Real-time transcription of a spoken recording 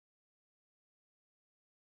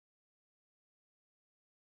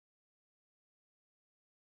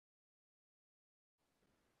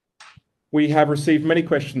We have received many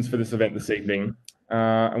questions for this event this evening,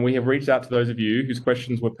 and we have reached out to those of you whose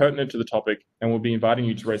questions were pertinent to the topic, and we'll be inviting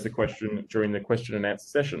you to raise the question during the question and answer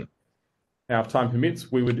session. Now, if time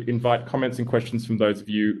permits, we would invite comments and questions from those of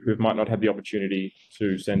you who might not have the opportunity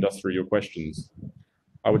to send us through your questions.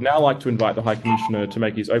 I would now like to invite the High Commissioner to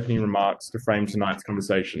make his opening remarks to frame tonight's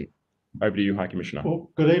conversation. Over to you, High Commissioner. Well,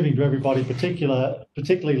 good evening to everybody,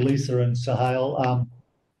 particularly Lisa and Suhail.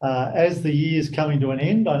 As the year's coming to an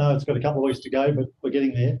end, I know it's got a couple of weeks to go, but we're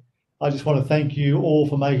getting there. I just want to thank you all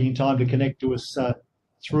for making time to connect to us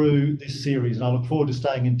through this series, and I look forward to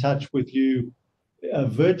staying in touch with you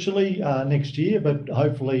virtually next year, but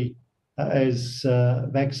hopefully as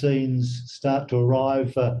vaccines start to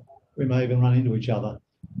arrive, we may even run into each other.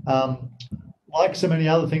 Like so many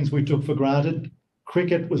other things we took for granted,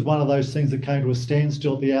 cricket was one of those things that came to a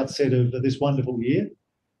standstill at the outset of this wonderful year.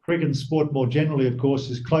 Cricket and sport more generally, of course,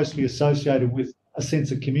 is closely associated with a sense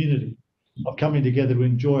of community, of coming together to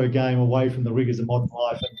enjoy a game away from the rigours of modern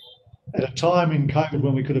life. And at a time in COVID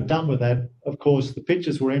when we could have done with that, of course, the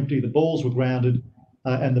pitches were empty, the balls were grounded,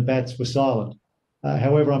 and the bats were silent.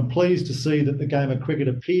 However, I'm pleased to see that the game of cricket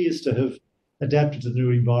appears to have adapted to the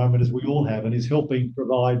new environment, as we all have, and is helping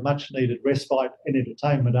provide much needed respite and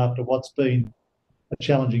entertainment after what's been a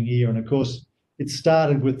challenging year. And of course, it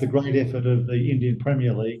started with the great effort of the Indian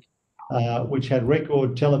Premier League, which had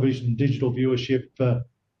record television and digital viewership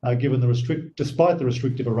despite the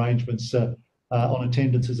restrictive arrangements on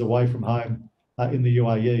attendances away from home in the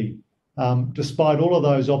UAE. Despite all of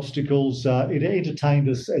those obstacles, it entertained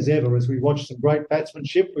us as ever as we watched some great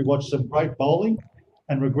batsmanship, we watched some great bowling,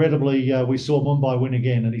 and regrettably we saw Mumbai win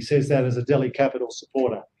again. And he says that as a Delhi Capital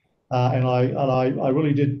supporter. And I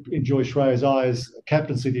really did enjoy Shreya's Iyer's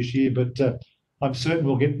captaincy this year, but I'm certain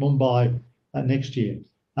we'll get Mumbai next year.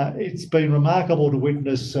 It's been remarkable to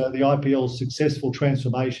witness the IPL's successful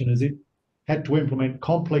transformation as it had to implement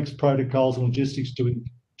complex protocols and logistics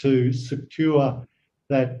to secure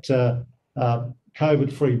that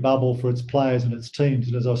COVID-free bubble for its players and its teams.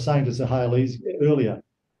 And as I was saying to Suhail earlier,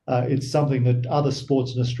 it's something that other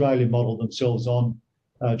sports in Australia modelled themselves on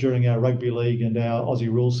during our rugby league and our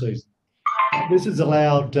Aussie rules season. This has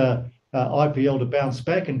allowed IPL to bounce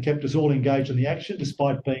back and kept us all engaged in the action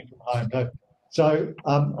despite being from home. So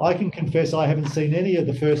I can confess I haven't seen any of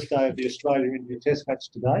the first day of the Australia-India Test match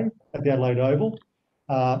today at the Adelaide Oval,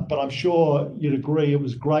 but I'm sure you'd agree it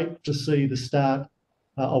was great to see the start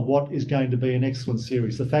of what is going to be an excellent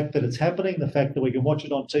series. The fact that it's happening, the fact that we can watch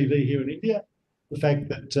it on TV here in India, the fact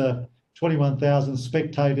that 21,000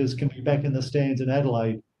 spectators can be back in the stands in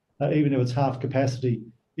Adelaide, even if it's half capacity,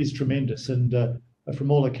 is tremendous. And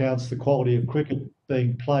from all accounts, the quality of cricket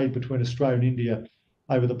being played between Australia and India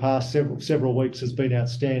over the past several weeks has been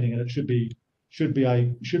outstanding, and it should be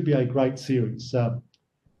a great series.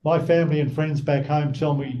 My family and friends back home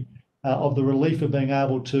tell me of the relief of being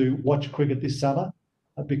able to watch cricket this summer,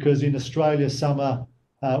 because in Australia, summer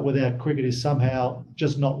without cricket is somehow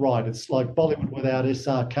just not right. It's like Bollywood without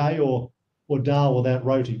SRK or Dal without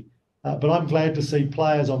Roti. But I'm glad to see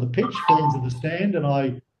players on the pitch, fans in the stand, and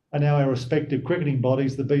I know our respective cricketing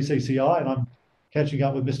bodies, the BCCI, and I'm catching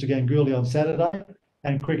up with Mr Ganguly on Saturday,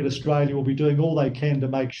 and Cricket Australia will be doing all they can to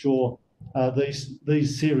make sure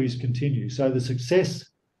these series continue. So the success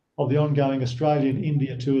of the ongoing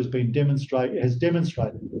Australian-India tour has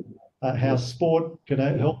demonstrated how sport can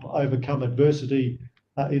help overcome adversity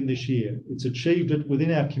in this year. It's achieved it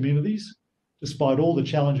within our communities, despite all the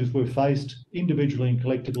challenges we've faced individually and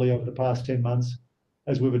collectively over the past 10 months,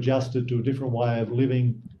 as we've adjusted to a different way of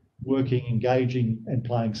living, working, engaging and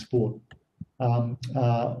playing sport.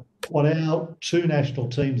 What our two national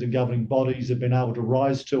teams and governing bodies have been able to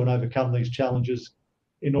rise to and overcome these challenges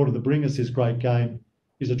in order to bring us this great game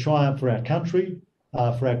is a triumph for our country,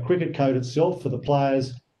 for our cricket code itself, for the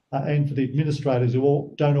players and for the administrators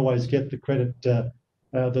who don't always get the credit that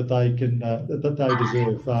they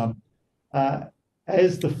deserve.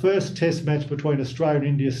 As the first test match between Australia and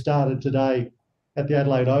India started today at the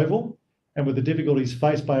Adelaide Oval, and with the difficulties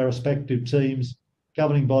faced by our respective teams,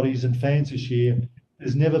 governing bodies and fans this year,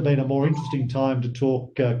 there's never been a more interesting time to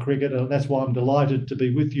talk cricket, and that's why I'm delighted to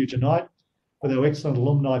be with you tonight with our excellent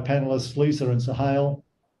alumni panellists, Lisa and Suhail,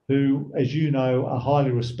 who, as you know, are highly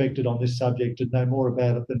respected on this subject and know more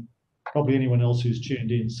about it than probably anyone else who's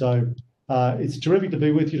tuned in. So it's terrific to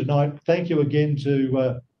be with you tonight. Thank you again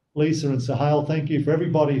to Lisa and Suhail. Thank you for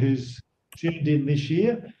everybody who's tuned in this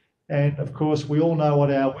year. And of course, we all know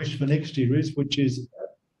what our wish for next year is, which is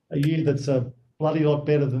a year that's a bloody lot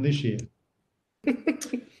better than this year.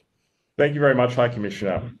 Thank you very much, High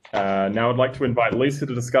Commissioner. Now I'd like to invite Lisa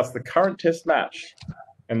to discuss the current test match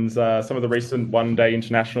and some of the recent one-day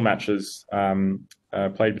international matches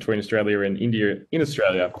played between Australia and India in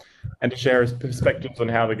Australia, and to share his perspectives on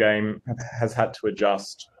how the game has had to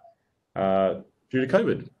adjust due to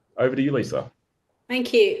COVID. Over to you, Lisa.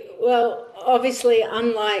 Thank you. Well, obviously,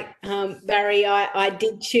 unlike Barry, I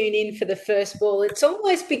did tune in for the first ball. It's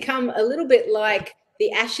almost become a little bit like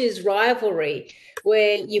the Ashes rivalry,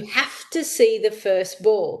 where you have to see the first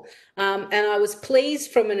ball. And I was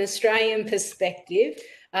pleased from an Australian perspective.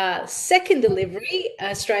 Second delivery,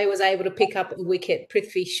 Australia was able to pick up a wicket,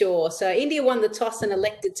 Prithvi Shaw. So India won the toss and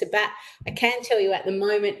elected to bat. I can tell you at the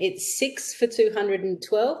moment it's 6 for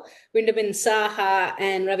 212. Vrindavan Saha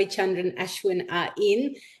and Ravichandran Ashwin are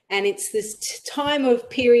in. And it's this time of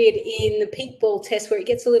period in the pink ball test where it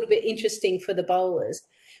gets a little bit interesting for the bowlers.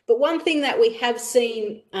 But one thing that we have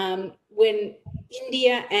seen when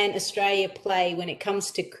India and Australia play when it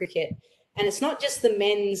comes to cricket, and it's not just the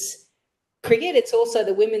men's cricket, it's also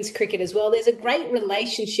the women's cricket as well. There's a great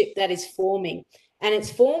relationship that is forming, and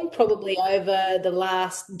it's formed probably over the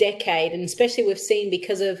last decade, and especially we've seen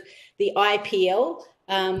because of the IPL,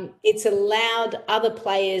 it's allowed other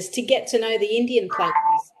players to get to know the Indian players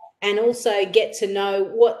and also get to know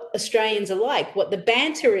what Australians are like, what the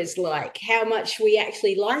banter is like, how much we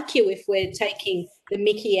actually like you if we're taking the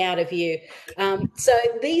mickey out of you. So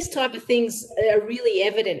these type of things are really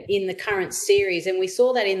evident in the current series. And we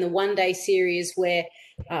saw that in the one-day series where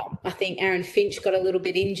I think Aaron Finch got a little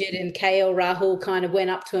bit injured and KL Rahul kind of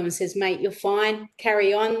went up to him and says, mate, you're fine,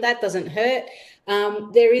 carry on, that doesn't hurt.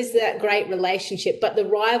 There is that great relationship, but the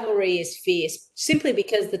rivalry is fierce simply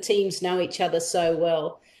because the teams know each other so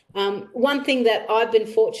well. One thing that I've been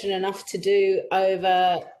fortunate enough to do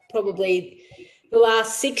over probably the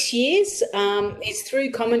last 6 years is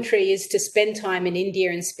through commentary is to spend time in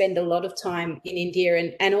India and spend a lot of time in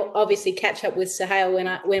India and obviously catch up with Suhail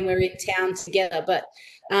when we're in town together. But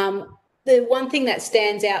the one thing that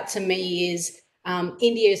stands out to me is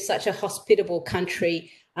India is such a hospitable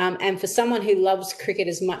country. And for someone who loves cricket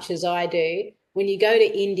as much as I do, when you go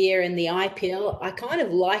to India and the IPL, I kind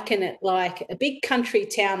of liken it like a big country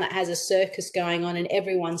town that has a circus going on and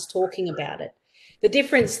everyone's talking about it. The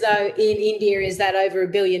difference, though, in India is that over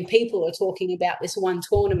 1 billion people are talking about this one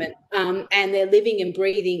tournament and they're living and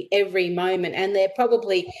breathing every moment. And they're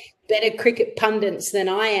probably better cricket pundits than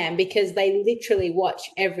I am because they literally watch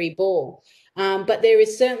every ball. But there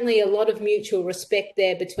is certainly a lot of mutual respect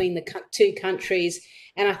there between the two countries.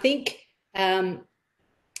 And I think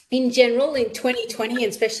in general, in 2020,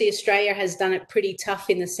 and especially Australia has done it pretty tough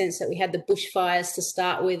in the sense that we had the bushfires to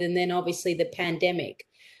start with and then obviously the pandemic.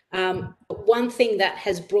 One thing that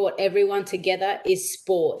has brought everyone together is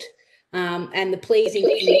sport. And the pleasing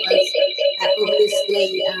thing was that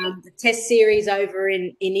obviously the test series over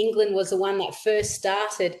in England was the one that first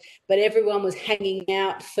started, but everyone was hanging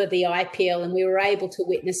out for the IPL and we were able to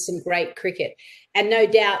witness some great cricket. And no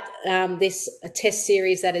doubt this test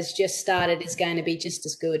series that has just started is going to be just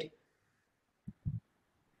as good.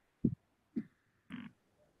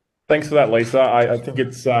 Thanks for that, Lisa. I think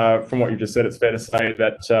it's, from what you just said, it's fair to say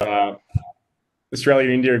that Australia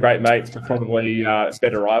and India are great mates, but probably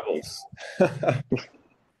better rivals.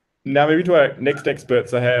 Now, moving to our next expert,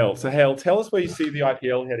 Suhail. Suhail, tell us where you see the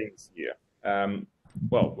IPL heading this year.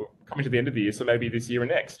 Well, we're coming to the end of the year, so maybe this year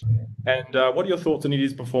and next. And what are your thoughts on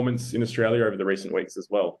India's performance in Australia over the recent weeks as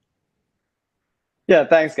well? Yeah,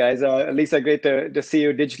 thanks, guys. Lisa, great to see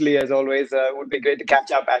you digitally as always. Would be great to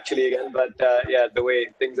catch up actually again. But yeah, the way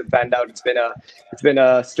things have panned out, it's been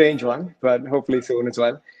a strange one, but hopefully soon as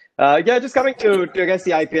well. Yeah, just coming to I guess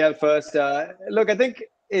the IPL first. Look, I think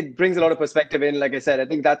it brings a lot of perspective in. Like I said, I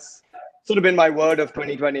think that's sort of been my word of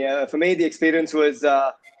 2020. For me, the experience was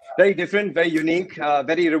very different, very unique,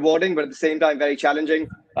 very rewarding, but at the same time, very challenging.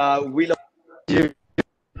 We lost during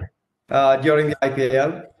the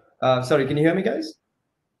IPL. Sorry, can you hear me, guys?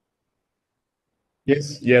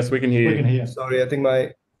 Yes, we can hear you. We can hear. Sorry, I think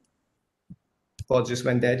my pod just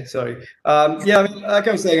went dead. Sorry. Yeah, I mean, like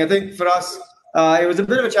I was saying, I think for us, it was a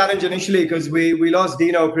bit of a challenge initially because we lost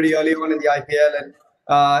Dino pretty early on in the IPL. And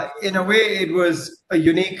in a way, it was a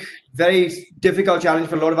unique, very difficult challenge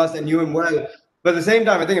for a lot of us that knew him well. But at the same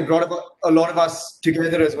time, I think it brought a lot of us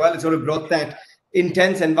together as well. It sort of brought that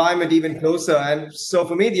intense environment even closer. And so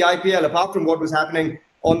for me, the IPL, apart from what was happening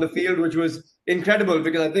on the field, which was incredible,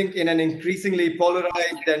 because I think in an increasingly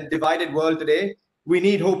polarized and divided world today, we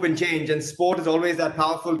need hope and change. And sport is always that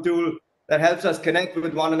powerful tool that helps us connect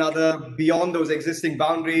with one another beyond those existing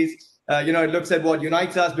boundaries. It looks at what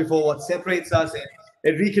unites us before what separates us.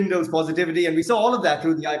 It rekindles positivity. And we saw all of that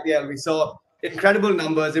through the IPL. We saw incredible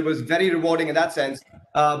numbers. It was very rewarding in that sense.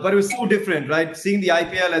 But it was so different, right? Seeing the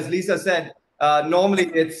IPL, as Lisa said, Normally,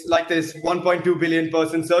 it's like this 1.2 billion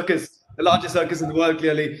person circus, the largest circus in the world,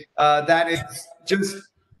 clearly. That is just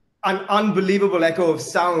an unbelievable echo of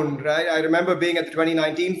sound, right? I remember being at the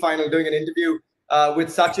 2019 final, doing an interview with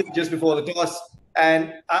Sachin just before the toss.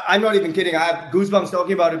 And I'm not even kidding. I have goosebumps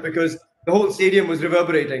talking about it because the whole stadium was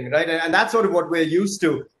reverberating, right? And that's sort of what we're used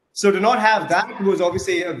to. So to not have that was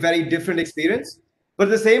obviously a very different experience. But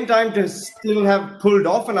at the same time, to still have pulled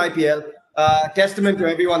off an IPL, testament to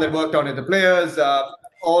everyone that worked on it, the players,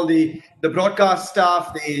 all the broadcast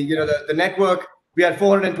staff, the network. We had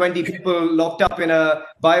 420 people locked up in a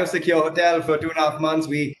biosecure hotel for 2.5 months.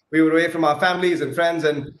 We were away from our families and friends,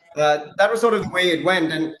 and that was sort of the way it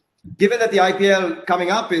went. And given that the IPL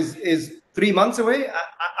coming up is 3 months away,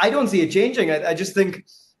 I don't see it changing. I just think,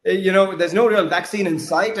 there's no real vaccine in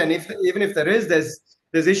sight, and even if there is,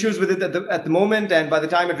 there's issues with it at the moment. And by the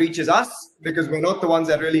time it reaches us, because we're not the ones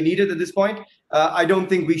that really need it at this point, I don't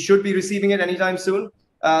think we should be receiving it anytime soon.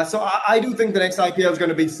 So I do think the next IPL is going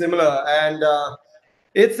to be similar, and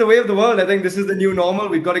it's the way of the world. I think this is the new normal.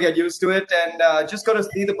 We've got to get used to it, and just got to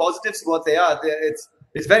see the positives for what they are.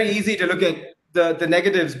 It's very easy to look at the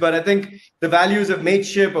negatives, but I think the values of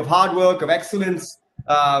mateship, of hard work, of excellence,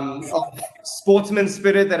 of sportsman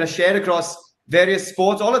spirit that are shared across various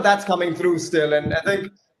sports, all of that's coming through still. And I think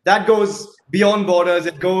that goes beyond borders.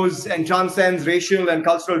 It goes and transcends racial and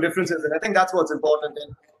cultural differences. And I think that's what's important.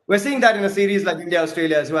 And we're seeing that in a series like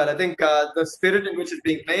India-Australia as well. I think the spirit in which it's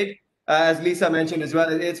being played, as Lisa mentioned as well,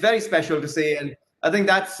 it's very special to see. And I think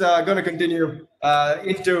that's going to continue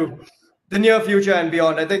into the near future and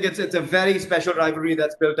beyond. I think it's a very special rivalry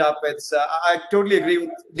that's built up. I totally agree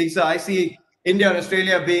with Lisa. I see India and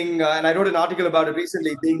Australia being, and I wrote an article about it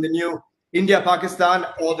recently, being the new India-Pakistan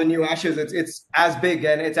or the new Ashes. It's as big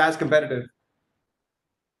and it's as competitive.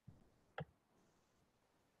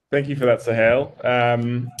 Thank you for that, Suhail.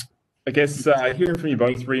 I guess hearing from you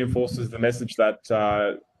both reinforces the message that,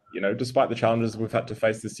 despite the challenges we've had to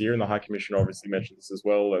face this year, and the High Commissioner obviously mentioned this as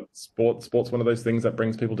well, that sport's one of those things that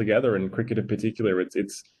brings people together, and cricket in particular,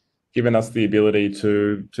 it's given us the ability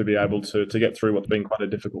to be able to get through what's been quite a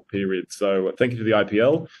difficult period. So thank you to the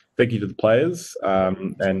IPL, thank you to the players,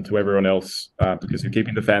 and to everyone else, because you're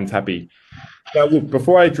keeping the fans happy. Now, look,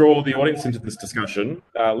 before I draw the audience into this discussion,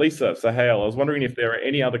 Lisa, Suhail, I was wondering if there are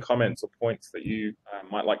any other comments or points that you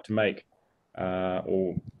might like to make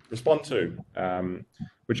or respond to,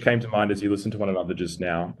 which came to mind as you listened to one another just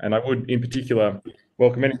now. And I would, in particular,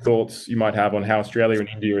 welcome any thoughts you might have on how Australia and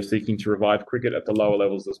India are seeking to revive cricket at the lower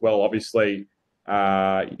levels as well. Obviously,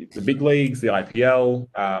 the big leagues, the IPL,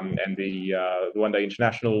 and the One Day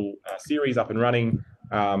International series up and running,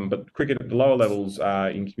 but cricket at the lower levels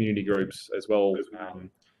in community groups as well.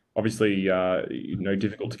 Obviously,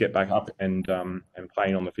 difficult to get back up and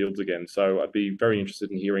playing on the fields again. So I'd be very interested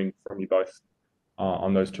in hearing from you both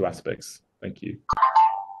on those two aspects. Thank you.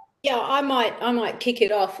 Yeah, I might kick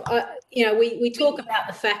it off. We talk about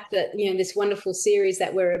the fact that this wonderful series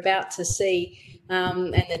that we're about to see,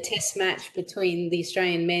 and the Test match between the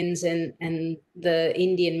Australian men's and the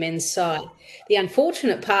Indian men's side. The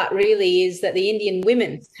unfortunate part really is that the Indian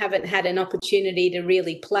women haven't had an opportunity to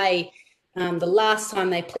really play. The last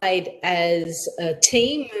time they played as a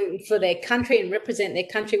team for their country and represent their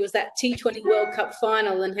country was that T20 World Cup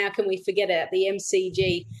final. And how can we forget it, at the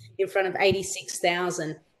MCG in front of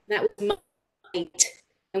 86,000? That was March 8,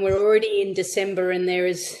 and we're already in December, and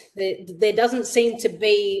there doesn't seem to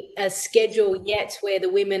be a schedule yet where the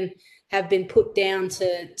women have been put down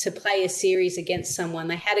to play a series against someone.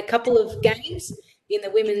 They had a couple of games in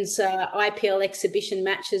the women's IPL exhibition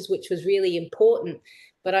matches, which was really important.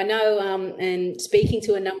 But I know, and speaking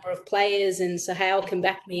to a number of players, and Suhail can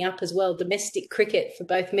back me up as well, domestic cricket for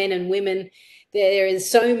both men and women, there is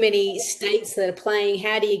so many states that are playing.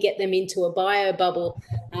 How do you get them into a bio bubble?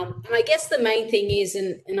 And I guess the main thing is,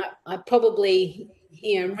 and I probably,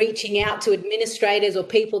 reaching out to administrators or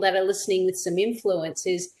people that are listening with some influence,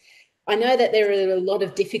 is I know that there are a lot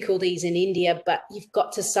of difficulties in India, but you've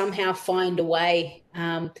got to somehow find a way.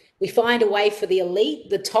 We find a way for the elite,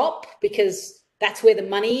 the top, because that's where the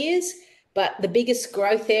money is. But the biggest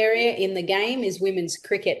growth area in the game is women's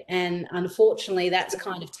cricket. And unfortunately, that's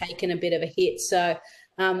kind of taken a bit of a hit. So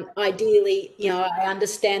ideally, I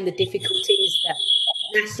understand the difficulties that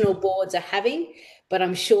national boards are having, but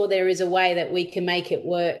I'm sure there is a way that we can make it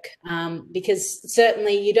work, because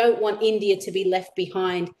certainly you don't want India to be left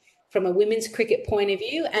behind from a women's cricket point of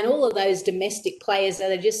view, and all of those domestic players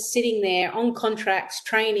that are just sitting there on contracts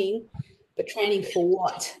training, but training for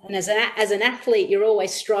what? And as an athlete, you're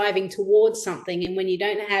always striving towards something. And when you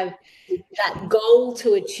don't have that goal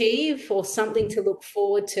to achieve or something to look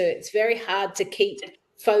forward to, it's very hard to keep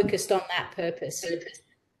focused on that purpose.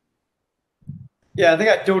 Yeah, I think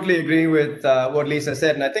I totally agree with what Lisa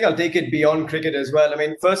said, and I think I'll take it beyond cricket as well. I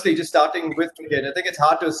mean, firstly, just starting with cricket, I think it's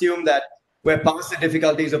hard to assume that we're past the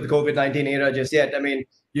difficulties of the COVID-19 era just yet. I mean,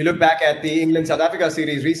 you look back at the England-South Africa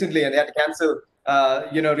series recently, and they had to cancel,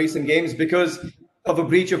 recent games because of a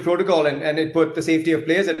breach of protocol, and it put the safety of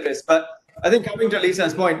players at risk. But I think coming to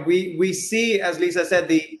Lisa's point, we see, as Lisa said,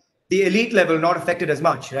 the elite level not affected as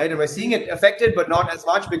much, right? And we're seeing it affected, but not as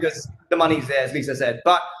much because the money's there, as Lisa said.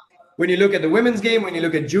 But when you look at the women's game, when you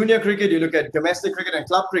look at junior cricket, you look at domestic cricket and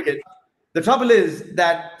club cricket, the trouble is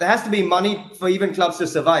that there has to be money for even clubs to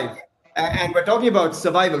survive. And we're talking about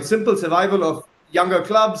survival, simple survival of younger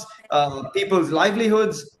clubs, people's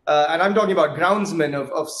livelihoods. And I'm talking about groundsmen,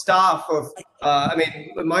 of staff,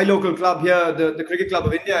 my local club here, the Cricket Club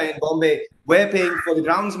of India in Bombay, we're paying for the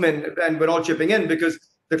groundsmen and we're all chipping in because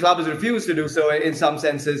the club has refused to do so in some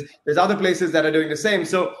senses. There's other places that are doing the same.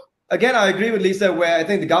 So again, I agree with Lisa where I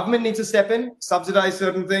think the government needs to step in, subsidize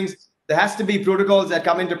certain things. There has to be protocols that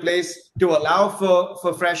come into place to allow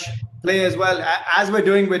for fresh play as well, as we're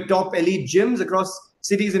doing with top elite gyms across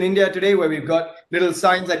cities in India today, where we've got little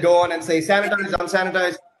signs that go on and say sanitize,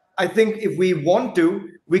 unsanitize. I think if we want to,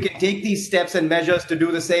 we can take these steps and measures to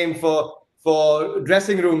do the same for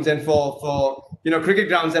dressing rooms and for cricket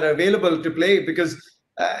grounds that are available to play because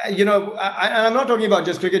I'm not talking about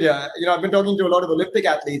just cricket here. I've been talking to a lot of Olympic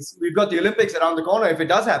athletes. We've got the Olympics around the corner if it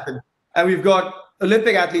does happen. And we've got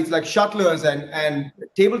Olympic athletes like shuttlers and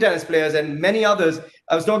table tennis players and many others.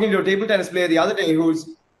 I was talking to a table tennis player the other day who's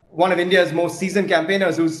one of India's most seasoned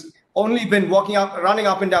campaigners who's only been running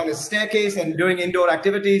up and down his staircase and doing indoor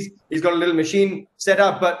activities. He's got a little machine set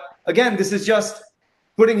up. But again, this is just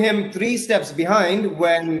putting him 3 steps behind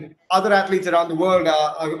when other athletes around the world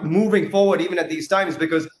are moving forward even at these times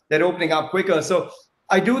because they're opening up quicker. So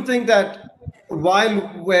I do think that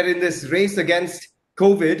while we're in this race against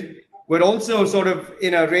COVID, we're also sort of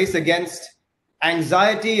in a race against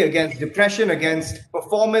anxiety, against depression, against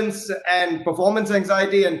performance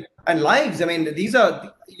anxiety and lives. I mean, you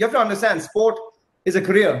have to understand, sport is a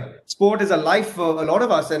career. Sport is a life for a lot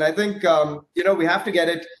of us. And I think, we have to get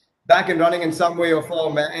it back and running in some way or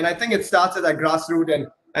form. And I think it starts at that grassroots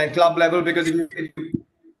and club level, because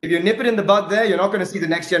if you nip it in the bud there, you're not going to see the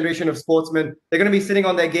next generation of sportsmen. They're going to be sitting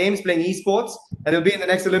on their games playing esports, and they'll be in the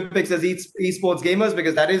next Olympics as esports gamers,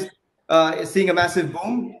 because that is seeing a massive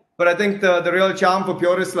boom. But I think the real charm for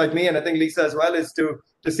purists like me, and I think Lisa as well, is to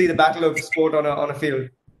see the battle of sport on a field.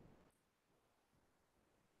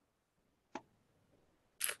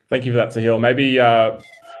 Thank you for that, Suhail. Maybe,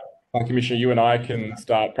 Commissioner, you and I can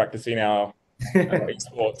start practicing our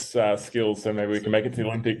esports skills, so maybe we can make it to the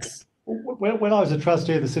Olympics. When I was a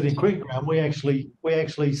trustee of the Sydney Cricket Ground, we actually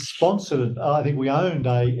sponsored, I think we owned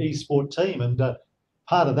a esport team, and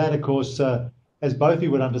part of that, of course, as both of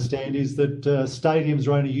you would understand, is that stadiums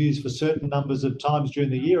are only used for certain numbers of times during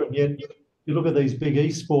the year, and yet you look at these big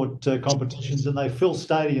esport competitions and they fill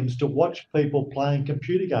stadiums to watch people playing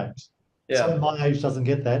computer games. Yeah. So my age doesn't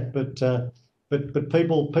get that, but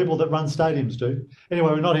people that run stadiums do. Anyway,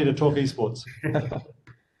 we're not here to talk esports.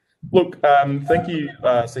 Look, thank you,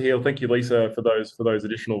 Suhail. Thank you, Lisa, for those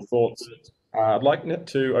additional thoughts. I'd like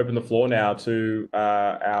to open the floor now to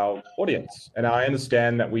our audience, and I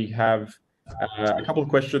understand that we have a couple of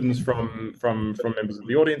questions from members of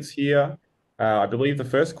the audience here. I believe the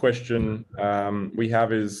first question we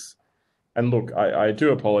have is, and look, I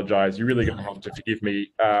do apologise. You're really going to have to forgive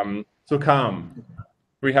me. Sukham,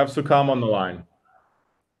 we have Sukham on the line.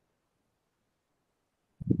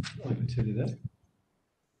 I can tell you that.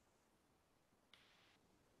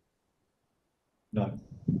 No.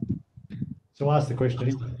 So ask the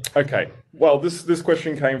question. Okay. Well, this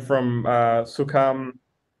question came from Sukham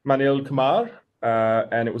Manil Kumar,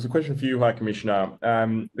 and it was a question for you, High Commissioner.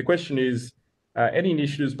 The question is, any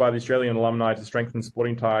initiatives by the Australian alumni to strengthen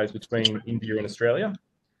sporting ties between India and Australia?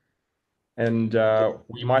 And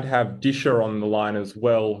we might have Disha on the line as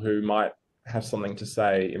well, who might have something to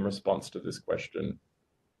say in response to this question.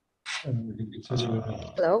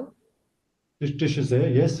 Hello? Disha's there,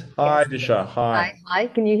 yes. Hi, Disha. Hi. Hi,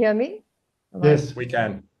 can you hear me? Yes, we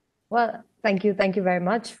can. Well, thank you very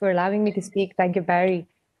much for allowing me to speak. Thank you, Barry.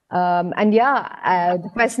 The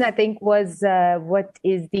question, I think, was what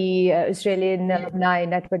is the Australian Alumni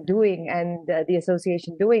Network doing and the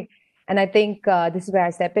association doing? And I think this is where I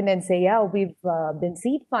step in and say, yeah, we've been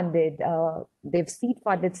seed funded. They've seed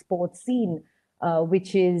funded Sports Scene,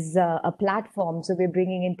 which is a platform. So we're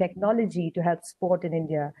bringing in technology to help sport in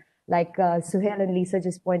India. Like Suhail and Lisa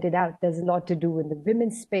just pointed out, there's a lot to do in the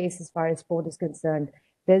women's space as far as sport is concerned.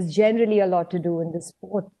 there's generally a lot to do in the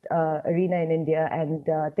sport arena in India, and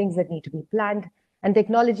things that need to be planned. And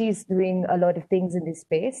technology is doing a lot of things in this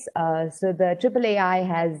space. So the AAAI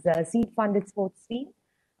has seed-funded sports team,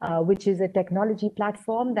 which is a technology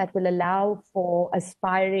platform that will allow for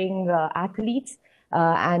aspiring athletes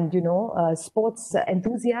and sports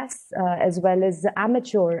enthusiasts, as well as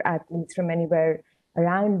amateur athletes from anywhere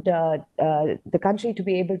around the country, to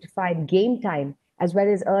be able to find game time, as well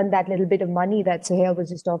as earn that little bit of money that Suhail was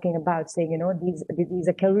just talking about, saying, these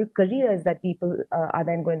are careers that people are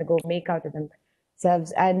then going to go make out of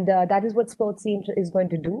themselves. And that is what Sports Scene is going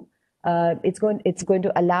to do. It's going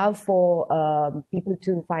to allow for people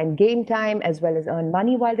to find game time, as well as earn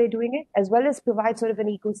money while they're doing it, as well as provide sort of an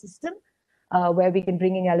ecosystem where we can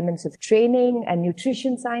bring in elements of training and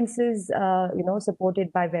nutrition sciences,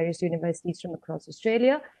 supported by various universities from across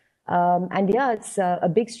Australia. And yeah, it's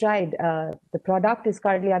a big stride. The product is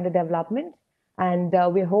currently under development, and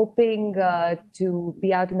we're hoping to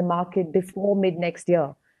be out in the market before mid next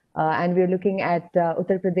year. And we're looking at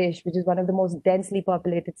Uttar Pradesh, which is one of the most densely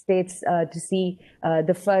populated states, to see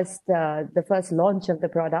the first launch of the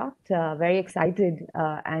product. Very excited,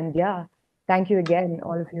 and yeah, thank you again,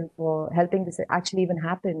 all of you, for helping this actually even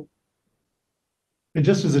happen. And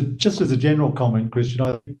just as a general comment,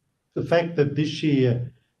 Christian, the fact that this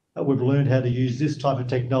year we've learned how to use this type of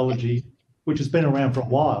technology, which has been around for a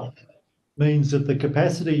while, means that the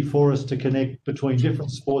capacity for us to connect between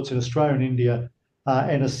different sports in Australia and India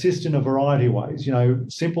and assist in a variety of ways.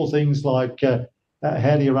 Simple things like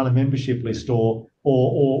how do you run a membership list, or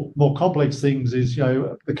more complex things is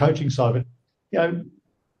the coaching side of it.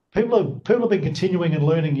 People have been continuing and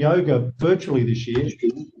learning yoga virtually this year.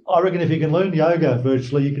 I reckon if you can learn yoga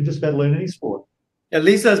virtually, you can just about learn any sport. Yeah,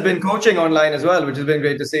 Lisa has been coaching online as well, which has been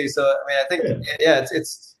great to see. So I think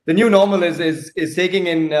it's the new normal is taking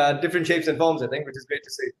in different shapes and forms, I think, which is great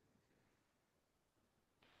to see.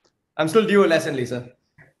 I'm still due a lesson, Lisa.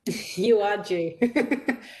 You are due.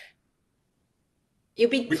 You'll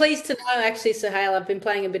be pleased to know, actually, Suhail, I've been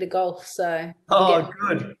playing a bit of golf, so. Oh,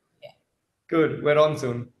 good. Yeah. Good. We're on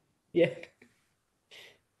soon. Yeah.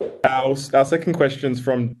 Our second question is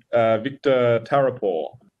from Victor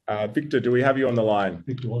Tarapur. Victor, do we have you on the line?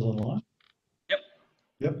 Victor was online.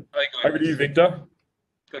 Yep. Over to you, Victor.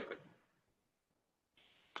 Good.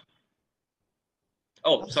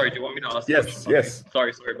 Oh, sorry. Do you want me to ask? Yes. Okay. Yes.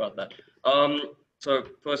 Sorry about that. So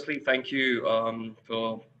firstly, thank you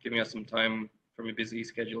for giving us some time from your busy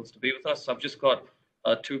schedules to be with us. I've just got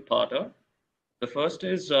a two-parter. The first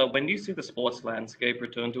is, when do you see the sports landscape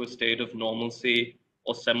return to a state of normalcy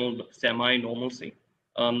or semi-normalcy,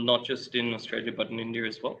 not just in Australia, but in India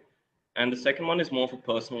as well? And the second one is more of a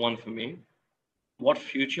personal one for me. What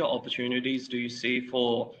future opportunities do you see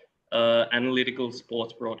for analytical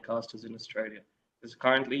sports broadcasters in Australia? Because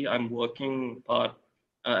currently I'm working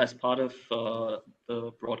as part of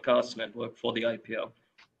the broadcast network for the IPL,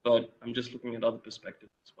 but I'm just looking at other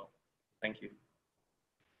perspectives as well. Thank you.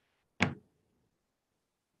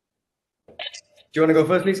 Do you want to go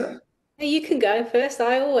first, Lisa? You can go first.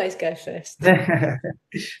 I always go first.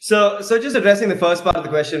 So just addressing the first part of the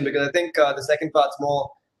question, because I think the second part's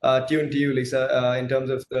more tuned to you, Lisa, in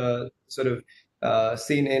terms of the sort of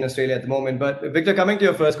scene in Australia at the moment. But Victor, coming to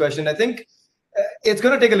your first question, I think it's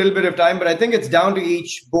going to take a little bit of time, but I think it's down to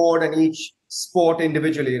each board and each sport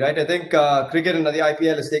individually, right? I think cricket and the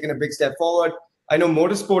IPL has taken a big step forward. I know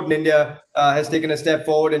motorsport in India has taken a step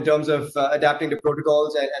forward in terms of adapting to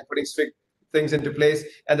protocols and putting strict things into place,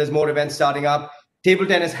 and there's more events starting up. Table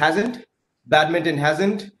tennis hasn't, badminton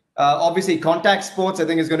hasn't. Obviously, contact sports, I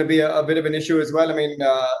think, is going to be a bit of an issue as well. I mean,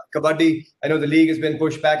 kabaddi, I know the league has been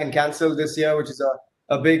pushed back and cancelled this year, which is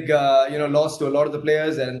a big loss to a lot of the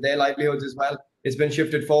players and their livelihoods as well. It's been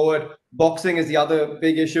shifted forward. Boxing is the other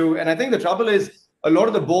big issue. And I think the trouble is a lot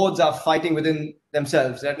of the boards are fighting within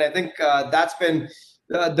themselves. And I think that's been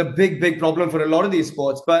the big problem for a lot of these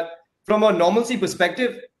sports. But from a normalcy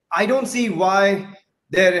perspective, I don't see why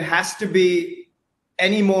there has to be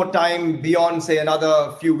any more time beyond, say,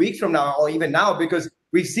 another few weeks from now or even now, because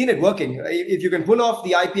we've seen it working. If you can pull off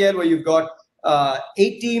the IPL where you've got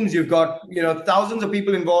 8 teams, you've got thousands of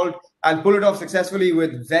people involved, and pull it off successfully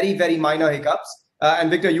with very, very minor hiccups. And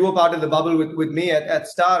Victor, you were part of the bubble with me at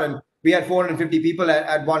Star, and we had 450 people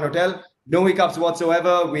at one hotel. No hiccups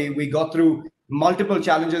whatsoever. We got through multiple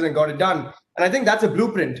challenges and got it done. And I think that's a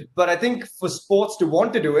blueprint. But I think for sports to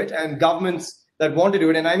want to do it, and governments that want to do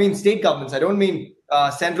it, and I mean state governments, I don't mean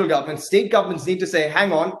central governments, state governments need to say,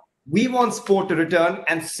 hang on, we want sport to return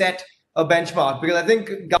and set a benchmark. Because I think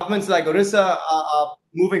governments like Orissa are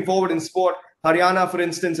moving forward in sport, Haryana, for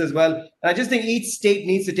instance, as well. And I just think each state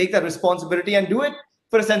needs to take that responsibility and do it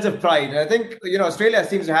for a sense of pride. And I think, Australia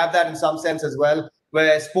seems to have that in some sense as well,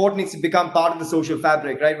 where sport needs to become part of the social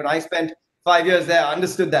fabric, right? When I spent 5 years there, I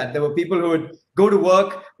understood that. There were people who would go to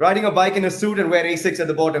work riding a bike in a suit and wear Asics at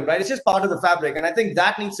the bottom, right? It's just part of the fabric. And I think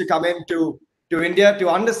that needs to come into India to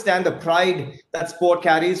understand the pride that sport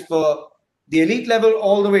carries for the elite level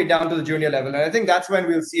all the way down to the junior level. And I think that's when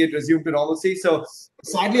we'll see it resume to normalcy. So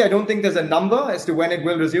sadly, I don't think there's a number as to when it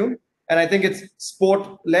will resume. And I think it's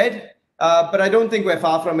sport-led, but I don't think we're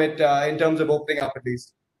far from it in terms of opening up at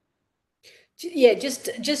least. Yeah, just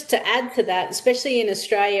to add to that, especially in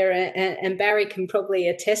Australia, and Barry can probably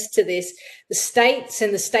attest to this, the states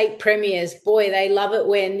and the state premiers, boy, they love it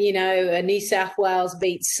when, New South Wales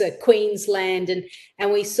beats Queensland.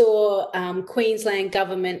 And we saw Queensland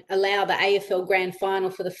government allow the AFL Grand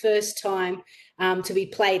Final for the first time to be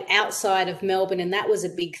played outside of Melbourne, and that was a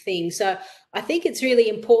big thing. So I think it's really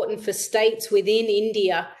important for states within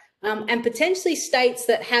India and potentially states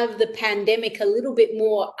that have the pandemic a little bit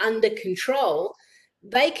more under control,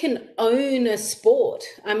 they can own a sport.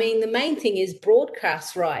 I mean, the main thing is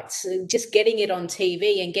broadcast rights, just getting it on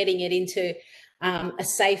TV and getting it into a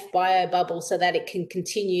safe bio bubble so that it can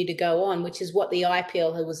continue to go on, which is what the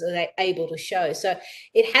IPL was able to show. So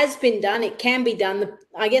it has been done. It can be done.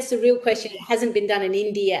 I guess the real question, it hasn't been done in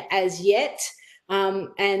India as yet.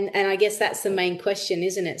 And I guess that's the main question,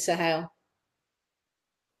 isn't it, Suhail?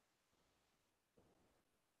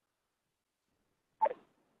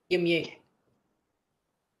 You're mute.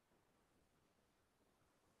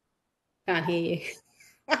 Can't hear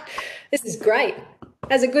you. This is great.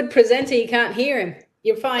 As a good presenter, you can't hear him.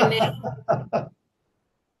 You're fine now.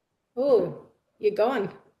 Oh, you're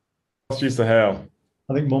gone. Lost you, Suhail.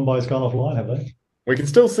 I think Mumbai's gone offline, have they? We can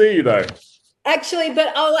still see you, though. Actually,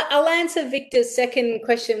 but I'll answer Victor's second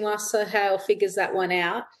question while Suhail figures that one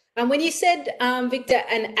out. When you said, Victor,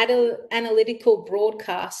 an analytical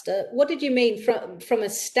broadcaster, what did you mean from a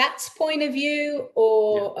stats point of view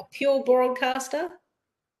or a pure broadcaster?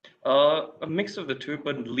 A mix of the two,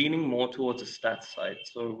 but leaning more towards the stats side.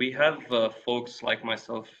 So we have folks like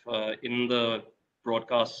myself in the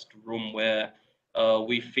broadcast room where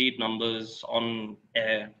we feed numbers on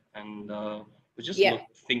air, and we're just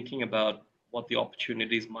thinking about what the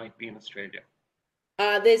opportunities might be in Australia.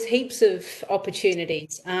 There's heaps of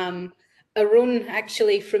opportunities. Arun,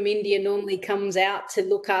 actually from India, normally comes out to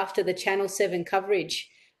look after the Channel 7 coverage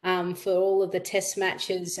for all of the test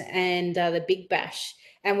matches and the Big Bash.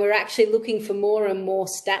 And we're actually looking for more and more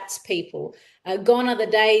stats people. Gone are the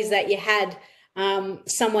days that you had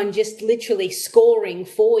someone just literally scoring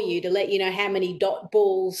for you to let you know how many dot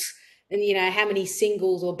balls and, how many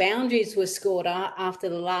singles or boundaries were scored after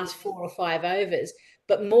the last 4 or 5 overs.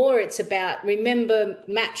 But more it's about, remember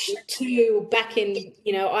match 2 back in,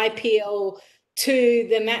 IPL 2,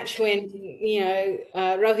 the match when,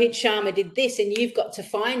 Rohit Sharma did this, and you've got to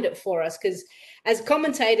find it for us. Because as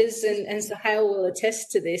commentators, and Suhail will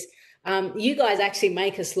attest to this, you guys actually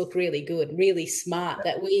make us look really good, really smart,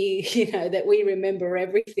 that we, that we remember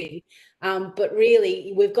everything. But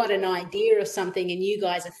really, we've got an idea of something and you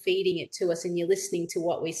guys are feeding it to us and you're listening to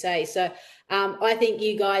what we say. So I think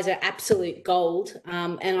you guys are absolute gold,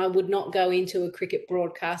 and I would not go into a cricket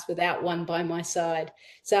broadcast without one by my side.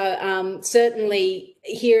 So certainly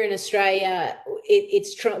here in Australia,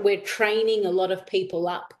 we're training a lot of people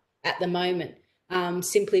up at the moment.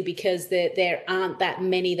 Simply because there aren't that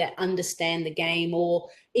many that understand the game, or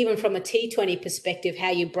even from a T20 perspective, how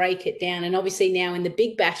you break it down. And obviously now in the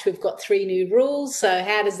Big Bash, we've got 3 new rules. So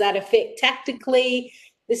how does that affect tactically?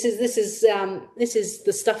 This is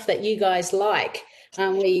the stuff that you guys like,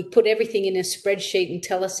 where you put everything in a spreadsheet and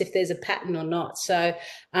tell us if there's a pattern or not. So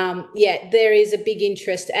yeah, there is a big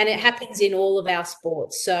interest, and it happens in all of our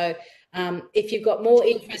sports. So if you've got more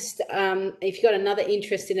interest, if you've got another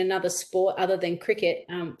interest in another sport other than cricket,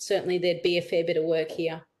 certainly there'd be a fair bit of work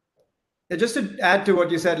here. Yeah, just to add to what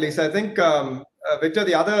you said, Lisa, I think, Victor,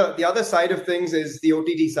 the other side of things is the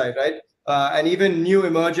OTT side, right? And even new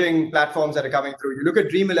emerging platforms that are coming through. You look at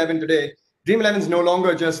Dream 11 today. Dream 11 is no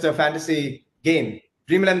longer just a fantasy game.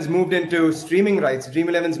 Dream 11's moved into streaming rights. Dream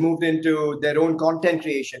 11's moved into their own content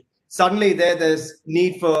creation. Suddenly there's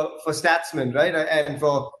need for statsmen, right? And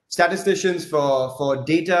for statisticians, for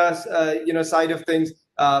data, side of things,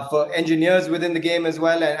 for engineers within the game as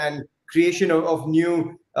well, and creation of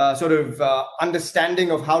new sort of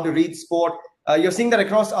understanding of how to read sport. You're seeing that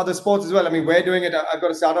across other sports as well. I mean, we're doing it. I've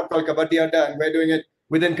got a startup called Kabaddi Adda, and we're doing it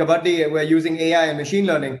within Kabaddi. We're using AI and machine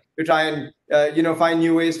learning to try and, find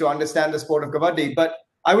new ways to understand the sport of Kabaddi. But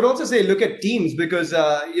I would also say look at teams, because,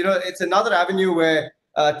 it's another avenue where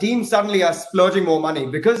teams suddenly are splurging more money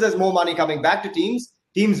because there's more money coming back to teams.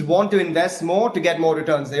 teams want to invest more to get more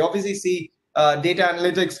returns. They obviously see data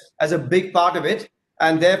analytics as a big part of it,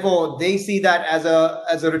 and therefore they see that as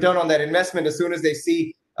a return on their investment as soon as they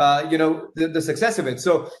see the success of it.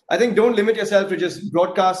 So I think don't limit yourself to just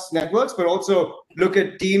broadcast networks, but also look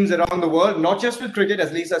at teams around the world, not just with cricket,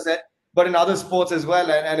 as Lisa said, but in other sports as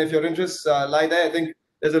well. And if your interests lie there, I think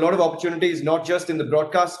there's a lot of opportunities, not just in the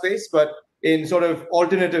broadcast space, but in sort of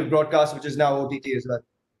alternative broadcast, which is now OTT as well.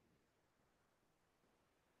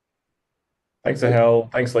 Thanks,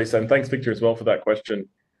 Suhail. Thanks, Lisa. And thanks, Victor, as well for that question.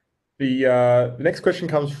 The next question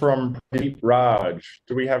comes from Pradeep Raj.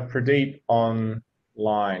 Do we have Pradeep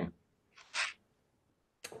online?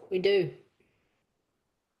 We do.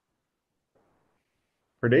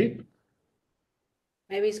 Pradeep?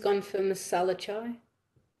 Maybe he's gone for masala chai.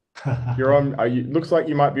 You're on. Looks like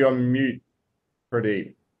you might be on mute,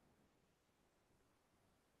 Pradeep.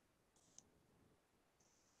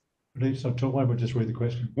 Pradeep, so talk. Why don't we just read the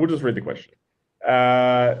question? We'll just read the question.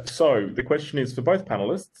 So the question is for both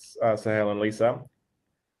panelists, Suhail and Lisa.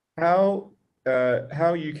 How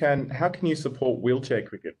can you support wheelchair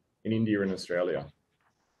cricket in India and Australia?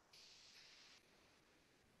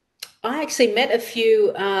 I actually met a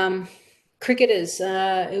few cricketers.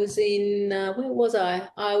 It was in where was I?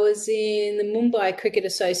 I was in the Mumbai Cricket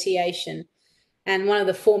Association, and one of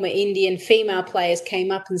the former Indian female players came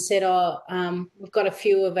up and said, "Oh, we've got a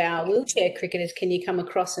few of our wheelchair cricketers. Can you come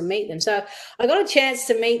across and meet them?" So I got a chance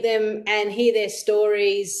to meet them and hear their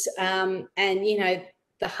stories, and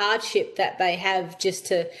the hardship that they have just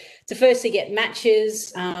to firstly get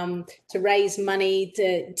matches, to raise money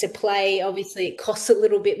to play. Obviously, it costs a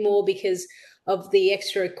little bit more because of the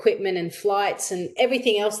extra equipment and flights and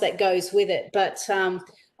everything else that goes with it. But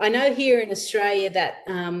I know here in Australia that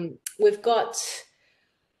we've got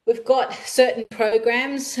certain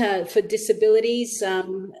programs for disabilities,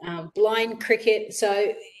 blind cricket.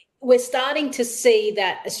 So we're starting to see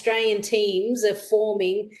that Australian teams are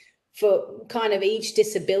forming for kind of each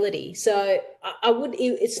disability. So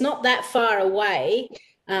it's not that far away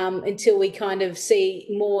until we kind of see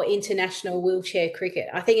more international wheelchair cricket.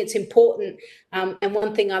 I think it's important. And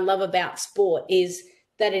one thing I love about sport is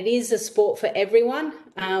that it is a sport for everyone.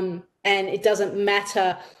 And it doesn't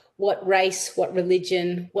matter what race, what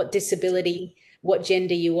religion, what disability, what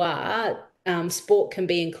gender you are. Sport can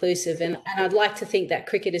be inclusive. And I'd like to think that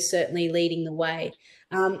cricket is certainly leading the way.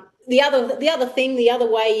 The other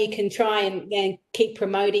way you can try and keep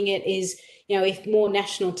promoting it is, if more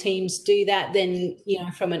national teams do that, then,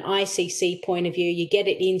 from an ICC point of view, you get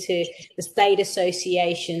it into the state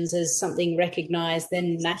associations as something recognised,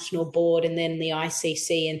 then national board, and then the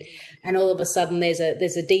ICC, and all of a sudden there's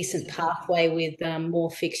a decent pathway with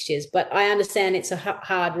more fixtures. But I understand it's a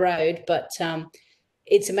hard road, but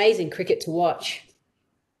it's amazing cricket to watch.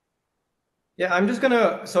 Yeah, I'm just going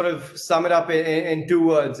to sort of sum it up in two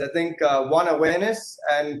words. I think one, awareness,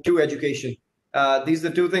 and two, education. These are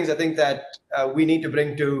the two things I think that we need to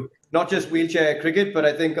bring to not just wheelchair cricket, but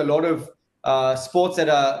I think a lot of sports that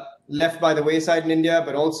are left by the wayside in India,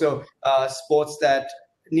 but also sports that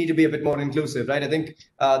need to be a bit more inclusive, right? I think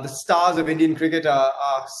the stars of Indian cricket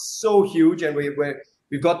are so huge, and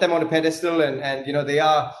we've got them on a pedestal, and they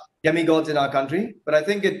are demigods in our country. But I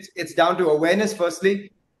think it's down to awareness,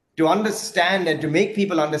 firstly, to understand and to make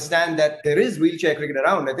people understand that there is wheelchair cricket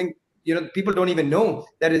around. I think people don't even know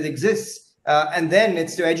that it exists, and then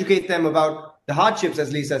it's to educate them about the hardships,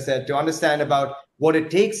 as Lisa said, to understand about what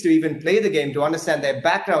it takes to even play the game, to understand their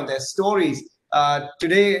background, their stories.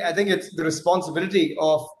 Today, I think it's the responsibility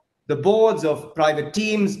of the boards of private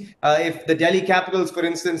teams. If the Delhi Capitals, for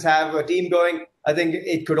instance, have a team going, I think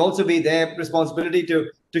it could also be their responsibility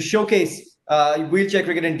to showcase wheelchair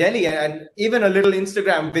cricket in Delhi, and even a little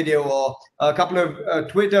Instagram video or a couple of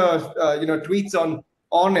Twitter tweets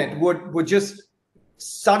on it would just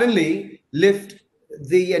suddenly lift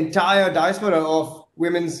the entire diaspora of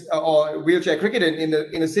women's or wheelchair cricket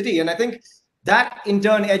in a city. And I think that in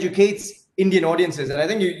turn educates Indian audiences. And I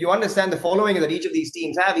think you understand the following that each of these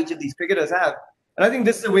teams have, each of these cricketers have. And I think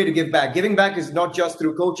this is a way to give back. Giving back is not just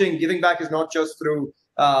through coaching. Giving back is not just through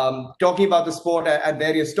talking about the sport at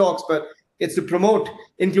various talks, but it's to promote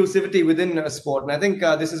inclusivity within a sport. And I think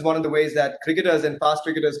this is one of the ways that cricketers and past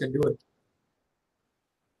cricketers can do it.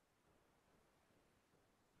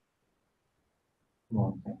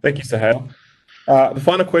 Thank you, Suhail. The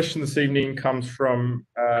final question this evening comes from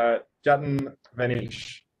Jatin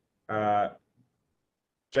Vanish.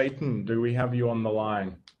 Jatin, do we have you on the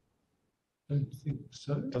line? I don't think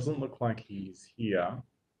so. Doesn't look like he's here.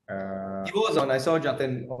 He was on. I saw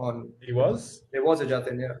Jatin on. He was? There was a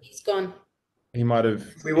Jatin, yeah. He's gone. He might have.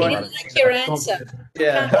 We He didn't like your answer.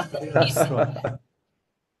 Yeah.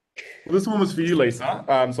 This one was for you, Lisa,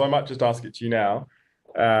 so I might just ask it to you now.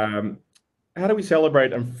 How do we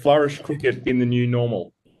celebrate and flourish cricket in the new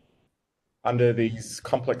normal under these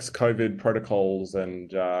complex COVID protocols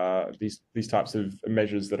and these types of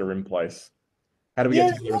measures that are in place? How do we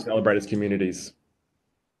get together and celebrate as communities?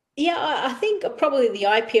 Yeah, I think probably the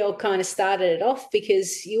IPL kind of started it off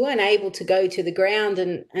because you weren't able to go to the ground.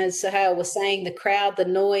 And as Suhail was saying, the crowd, the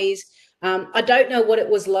noise. I don't know what it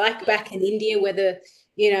was like back in India, whether,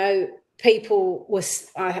 people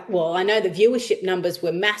was, I know the viewership numbers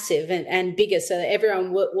were massive and bigger, so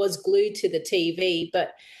everyone was glued to the TV.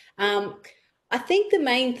 But I think the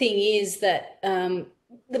main thing is that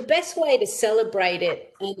the best way to celebrate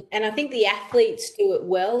it, and I think the athletes do it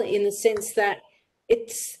well in the sense that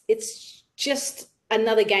it's just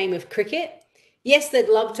another game of cricket. Yes, they'd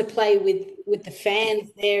love to play with the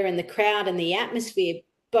fans there and the crowd and the atmosphere,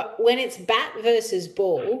 but when it's bat versus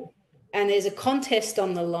ball and there's a contest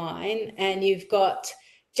on the line and you've got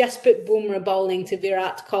Jasprit Bumrah bowling to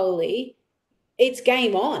Virat Kohli, it's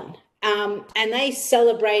game on. And they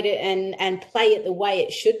celebrate it and play it the way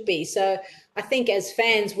it should be. So I think as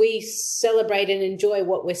fans, we celebrate and enjoy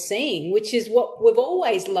what we're seeing, which is what we've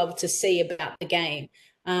always loved to see about the game,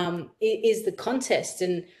 is the contest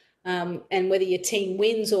and whether your team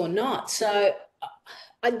wins or not. So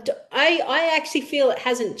I actually feel it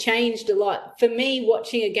hasn't changed a lot. For me,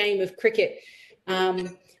 watching a game of cricket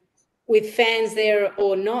with fans there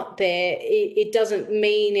or not there, it doesn't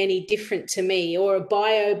mean any different to me, or a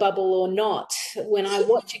bio bubble or not. When I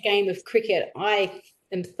watch a game of cricket, I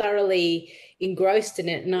am thoroughly engrossed in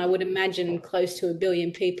it, and I would imagine close to 1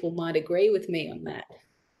 billion people might agree with me on that.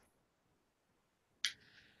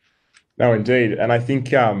 No, indeed, and I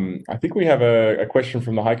think we have a question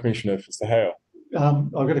from the High Commissioner for Suhail.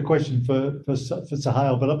 I've got a question for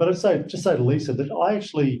Suhail, but I'd just say to Lisa that I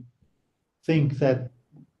actually think that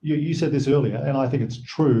you said this earlier, and I think it's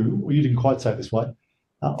true. Well, you didn't quite say it this way.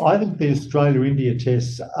 I think the Australia-India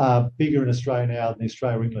tests are bigger in Australia now than the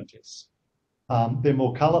Australia-England tests. They're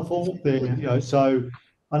more colourful. So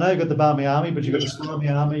I know you've got the Barmy Army, but you've got the Slimy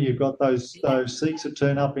Army. You've got those Sikhs that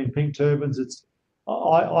turn up in pink turbans.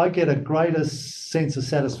 I get a greater sense of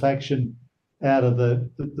satisfaction out of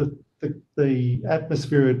the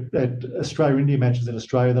atmosphere at Australia-India matches in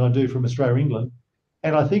Australia than I do from Australia-England,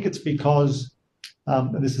 and I think it's because.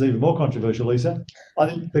 And this is even more controversial, Lisa. I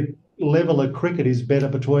think the level of cricket is better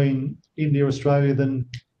between India, Australia than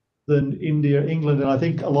India, England, and I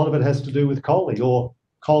think a lot of it has to do with Kohli, or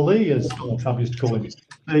Kohli, as Trump used to call him,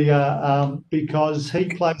 because he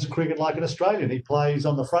plays cricket like an Australian. He plays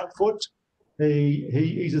on the front foot.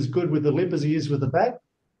 He's as good with the lip as he is with the bat,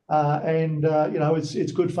 and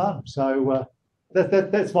it's good fun. So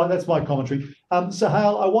that's my commentary.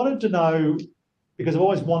 Suhail, I wanted to know, because I've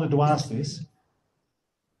always wanted to ask this.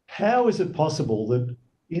 How is it possible that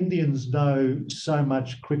Indians know so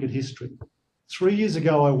much cricket history? 3 years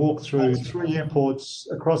ago, I walked through 3 airports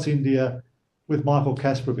across India with Michael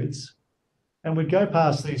Kasparovitz, and we'd go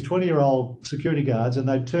past these 20-year-old security guards and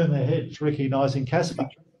they'd turn their heads recognising Kasper.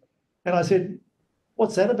 And I said,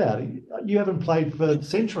 what's that about? You haven't played for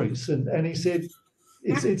centuries. And he said,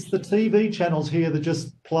 it's the TV channels here that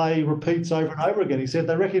just play repeats over and over again. He said,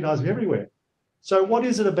 they recognise me everywhere. So what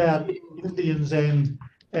is it about Indians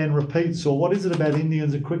and repeats, or what is it about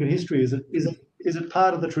Indians and cricket history? Is it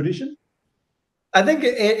part of the tradition? I think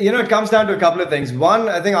it comes down to a couple of things. One,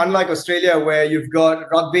 I think unlike Australia, where you've got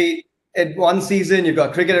rugby at one season, you've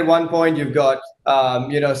got cricket at one point, you've got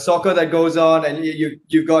soccer that goes on, and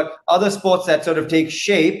you've got other sports that sort of take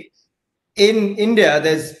shape. In India,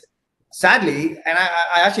 there's sadly, and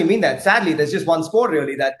I actually mean that, sadly, there's just one sport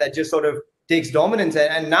really that just sort of takes dominance,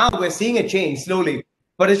 and now we're seeing a change slowly.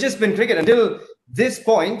 But it's just been cricket until this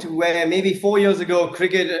point, where maybe 4 years ago,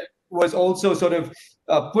 cricket was also sort of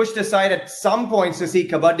pushed aside at some points to see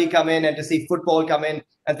kabaddi come in and to see football come in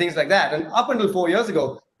and things like that. And up until 4 years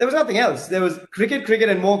ago, there was nothing else. There was cricket,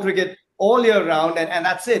 and more cricket all year round, and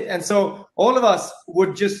that's it. And so all of us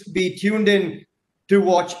would just be tuned in to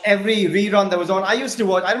watch every rerun that was on.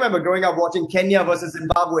 I remember growing up watching Kenya versus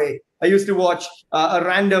Zimbabwe. I used to watch a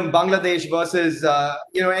random Bangladesh versus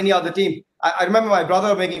any other team. I remember my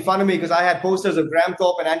brother making fun of me because I had posters of Graham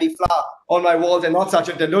Thorpe and Andy Flower on my walls and not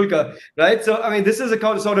Sachin Tendulkar, right? So, I mean, this is a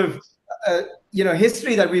kind of sort of,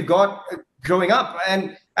 history that we've got growing up.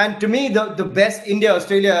 And to me, the best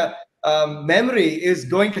India-Australia memory is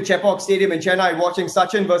going to Chepauk Stadium in Chennai, watching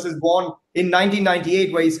Sachin versus Vaughan in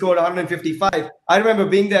 1998, where he scored 155. I remember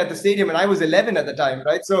being there at the stadium, and I was 11 at the time,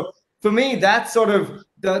 right? So for me, that's sort of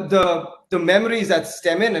the memories that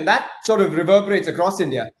stem in, and that sort of reverberates across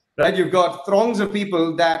India. Right, you've got throngs of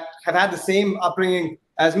people that have had the same upbringing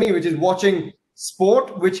as me, which is watching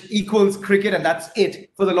sport, which equals cricket, and that's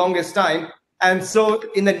it for the longest time. And so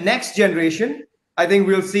in the next generation, I think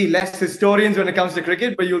we'll see less historians when it comes to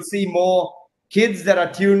cricket, but you'll see more kids that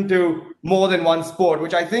are tuned to more than one sport,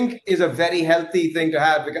 which I think is a very healthy thing to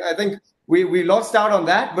have. Because I think we lost out on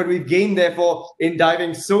that, but we've gained, therefore, in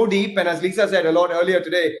diving so deep. And as Lisa said a lot earlier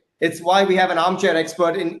today, it's why we have an armchair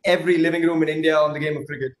expert in every living room in India on the game of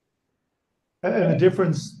cricket. And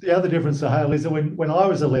the other difference, Suhail, is that when I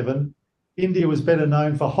was 11, India was better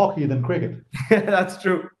known for hockey than cricket. That's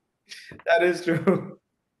true. That is true.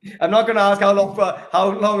 I'm not going to ask how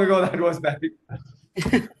long ago that was, Barry.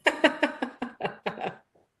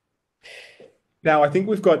 Now, I think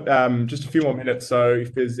we've got just a few more minutes. So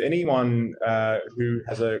if there's anyone who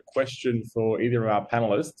has a question for either of our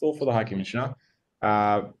panelists or for the High Commissioner,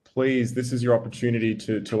 please, this is your opportunity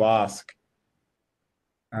to ask.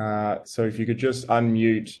 So if you could just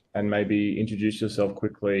unmute and maybe introduce yourself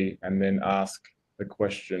quickly and then ask the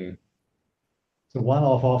question. It's a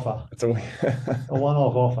one-off offer. It's a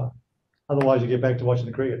one-off offer. Otherwise, you get back to watching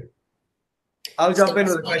the cricket. I'll jump in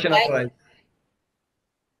with a question otherwise.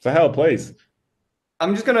 Suhail, please.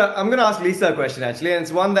 I'm gonna ask Lisa a question, actually, and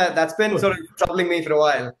it's one that's been sort of troubling me for a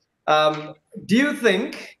while. Do you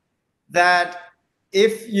think that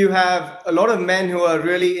if you have a lot of men who are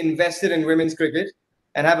really invested in women's cricket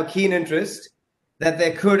and have a keen interest, that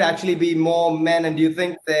there could actually be more men? And do you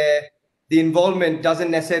think the involvement doesn't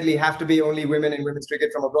necessarily have to be only women in women's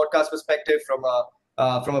cricket from a broadcast perspective, from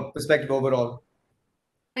a perspective overall?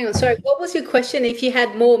 Hang on, sorry, what was your question? If you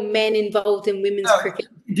had more men involved in women's cricket?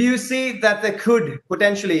 Do you see that there could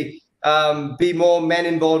potentially be more men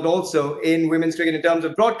involved also in women's cricket in terms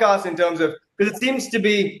of broadcast, in terms of, because it seems to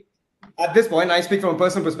be, at this point, I speak from a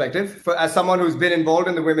personal perspective, as someone who's been involved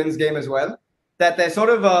in the women's game as well, that there's sort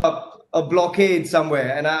of a blockade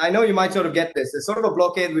somewhere. And I know you might sort of get this. There's sort of a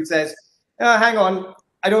blockade which says, hang on,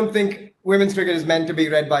 I don't think women's cricket is meant to be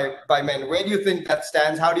read by men. Where do you think that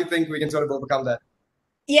stands? How do you think we can sort of overcome that?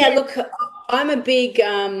 Yeah, look, I'm a big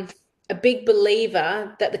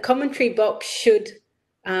believer that the commentary box should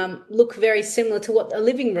look very similar to what a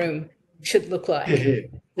living room should look like.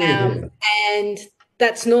 And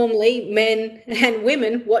that's normally men and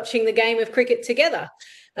women watching the game of cricket together.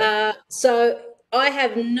 So I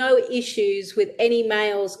have no issues with any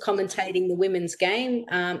males commentating the women's game.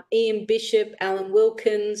 Ian Bishop, Alan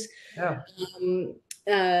Wilkins,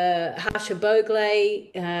 Harsha Bogle,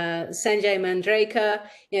 Sanjay Mandraker,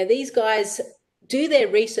 these guys do their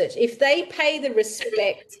research. If they pay the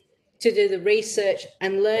respect to do the research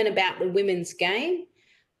and learn about the women's game,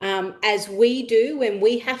 as we do when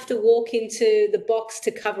we have to walk into the box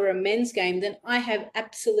to cover a men's game, then I have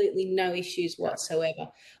absolutely no issues whatsoever.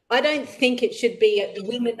 I don't think it should be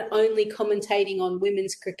women only commentating on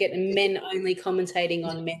women's cricket and men only commentating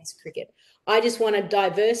on men's cricket. I just want a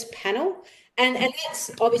diverse panel. And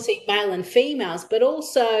that's obviously male and females, but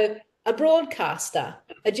also a broadcaster,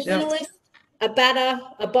 a journalist, a batter,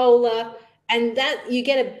 a bowler, and that you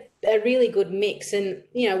get a really good mix. And,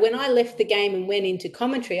 when I left the game and went into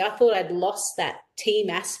commentary, I thought I'd lost that team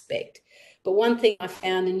aspect. But one thing I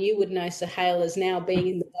found, and you would know, Suhail, as now being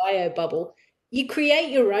in the bio bubble, you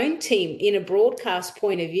create your own team in a broadcast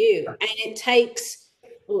point of view. And it takes,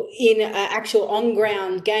 in an actual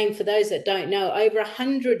on-ground game, for those that don't know, over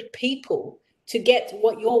 100 people to get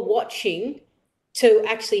what you're watching to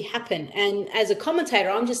actually happen. And as a commentator,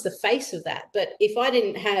 I'm just the face of that. But if I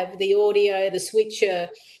didn't have the audio, the switcher,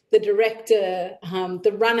 the director,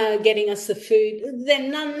 the runner getting us the food,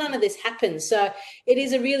 then none of this happens. So it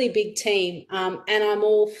is a really big team, and I'm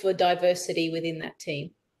all for diversity within that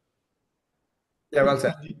team. Yeah, well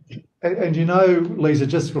said. And Lisa,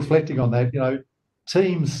 just reflecting on that,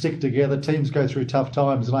 teams stick together, teams go through tough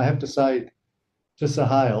times. And I have to say to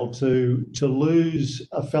Suhail, to lose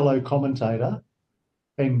a fellow commentator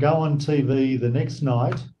and go on TV the next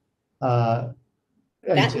night, to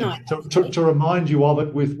remind you of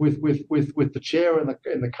it with the chair and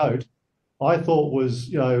the coat, I thought was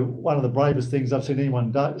one of the bravest things I've seen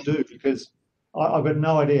anyone do, because I've got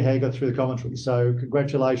no idea how you got through the commentary. So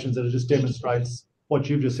congratulations, and it just demonstrates what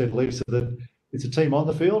you've just said, Lisa, that it's a team on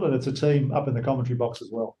the field and it's a team up in the commentary box as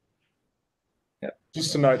well. Yeah.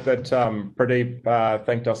 Just to note that Pradeep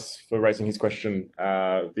thanked us for raising his question,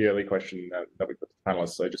 the early question that we put to the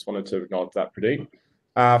panelists. So I just wanted to acknowledge that, Pradeep.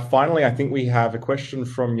 Finally, I think we have a question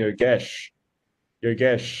from Yogesh.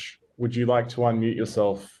 Yogesh, would you like to unmute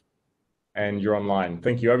yourself? And you're online.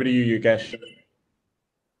 Thank you. Over to you, Yogesh.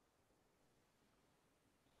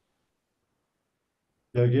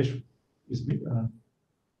 Yogesh,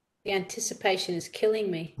 the anticipation is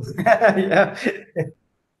killing me. Yeah.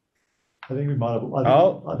 I think we might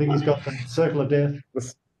have. I think he's got the circle of death.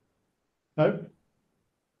 No?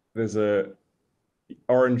 There's a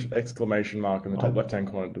orange exclamation mark in the top left-hand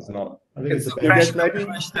corner. It does not. I think it's a fresh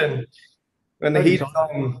question. When the heat is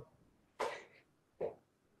on.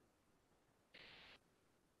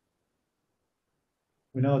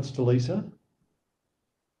 We know it's to Lisa.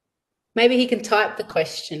 Maybe he can type the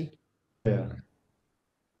question. Yeah.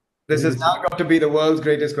 This has now got to be the world's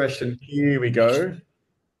greatest question. Here we go.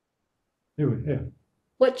 Yeah.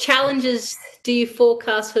 What challenges do you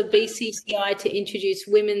forecast for BCCI to introduce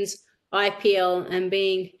women's IPL, and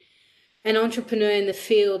being an entrepreneur in the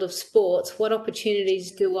field of sports, what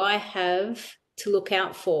opportunities do I have to look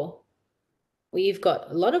out for? Well, you've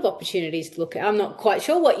got a lot of opportunities to look at. I'm not quite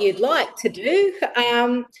sure what you'd like to do.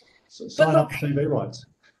 Sign up for TV rights.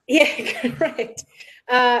 Yeah, correct.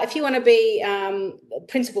 If you want to be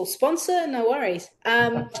principal sponsor, no worries.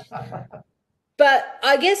 But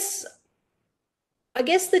I guess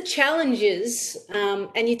the challenges,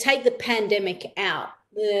 and you take the pandemic out,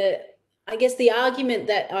 I guess the argument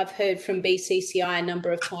that I've heard from BCCI a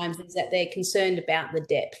number of times is that they're concerned about the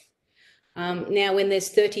depth. Now, when there's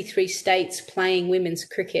 33 states playing women's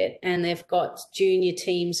cricket and they've got junior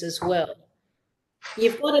teams as well,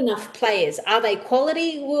 you've got enough players. Are they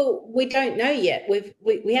quality? Well, we don't know yet.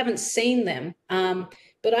 We haven't seen them.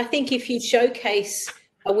 But I think if you showcase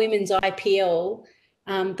a women's IPL,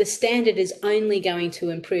 the standard is only going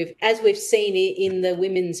to improve, as we've seen in the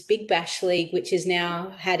Women's Big Bash League, which has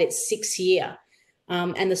now had its 6th year.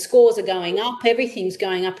 And the scores are going up. Everything's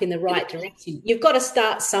going up in the right direction. You've got to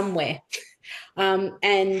start somewhere. I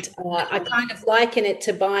kind of liken it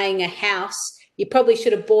to buying a house. You probably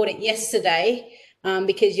should have bought it yesterday,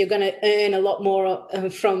 because you're going to earn a lot more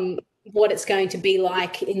from what it's going to be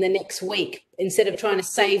like in the next week, instead of trying to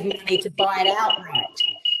save money to buy it outright.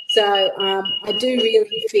 So I do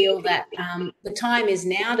really feel that the time is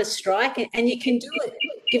now to strike, and you can do it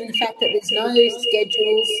given the fact that there's no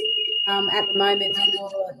schedules at the moment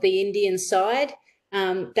for the Indian side,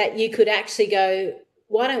 that you could actually go,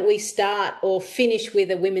 why don't we start or finish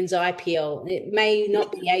with a women's IPL? It may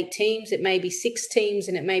not be 8 teams, it may be 6 teams,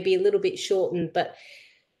 and it may be a little bit shortened, but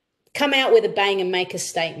come out with a bang and make a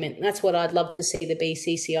statement. That's what I'd love to see the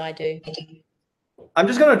BCCI do. I'm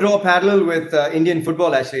just going to draw a parallel with Indian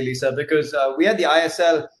football, actually, Lisa, because we had the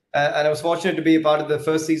ISL, and I was fortunate to be a part of the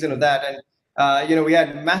first season of that. And, we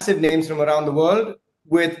had massive names from around the world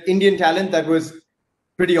with Indian talent that was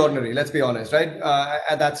pretty ordinary, let's be honest, right,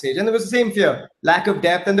 at that stage. And there was the same fear, lack of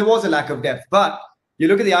depth, and there was a lack of depth. But you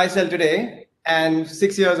look at the ISL today, and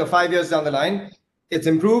 6 years or 5 years down the line, it's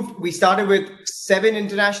improved. We started with 6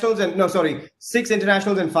 internationals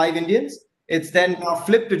and 5 Indians. It's then now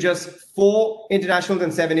flipped to just 4 internationals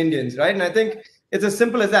and 7 Indians, right? And I think it's as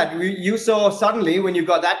simple as that. You saw suddenly, when you've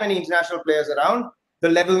got that many international players around, the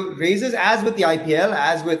level raises, as with the IPL,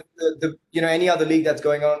 as with the any other league that's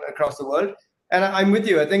going on across the world. And I'm with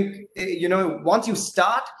you. I think, once you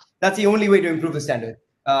start, that's the only way to improve the standard.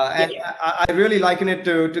 I really liken it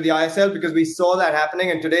to the ISL, because we saw that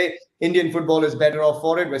happening. And today, Indian football is better off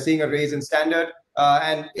for it. We're seeing a raise in standard.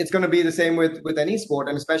 And it's going to be the same with any sport,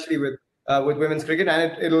 and especially with women's cricket.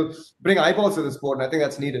 And it'll bring eyeballs to the sport. And I think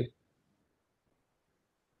that's needed.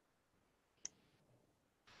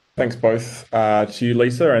 Thanks both to you,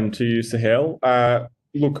 Lisa, and to you, Suhail.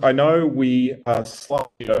 Look, I know we are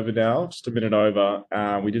slightly over now, just a minute over.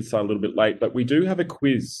 We did start a little bit late, but we do have a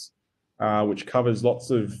quiz which covers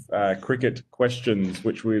lots of cricket questions,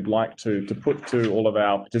 which we'd like to put to all of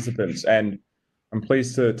our participants. And I'm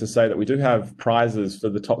pleased to say that we do have prizes for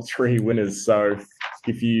the top 3 winners. So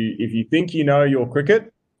if you think you know your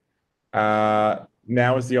cricket,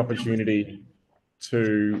 now is the opportunity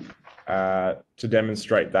to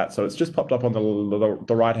demonstrate that. So it's just popped up on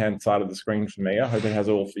the right-hand side of the screen for me. I hope it has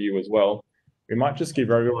all for you as well. We might just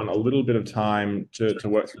give everyone a little bit of time to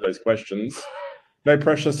work through those questions. No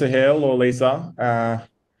pressure, Suhail or Lisa.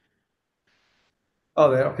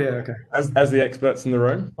 Okay. As the experts in the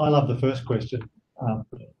room. I love the first question.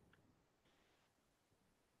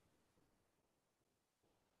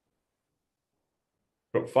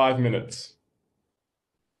 Got 5 minutes.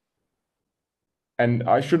 And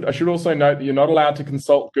I should also note that you're not allowed to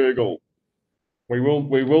consult Google. We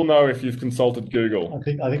will know if you've consulted Google.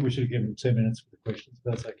 I think we should give them 2 minutes for the questions.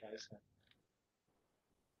 That's okay. So.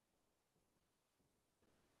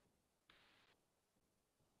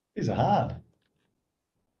 These are hard.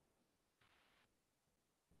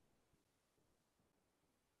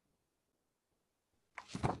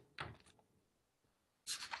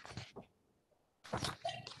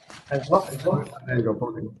 There you go.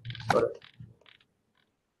 Got it.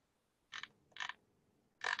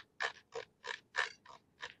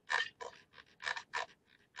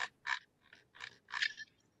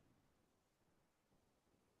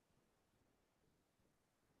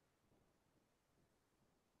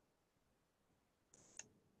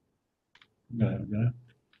 No.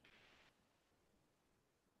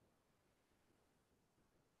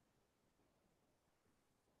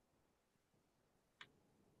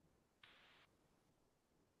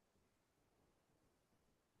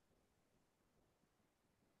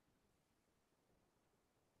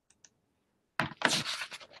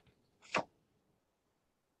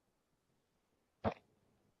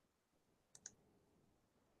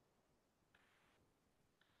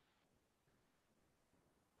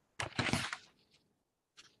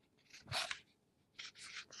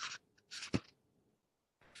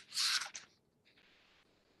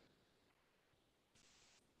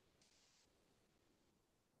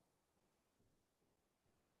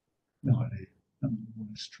 No idea.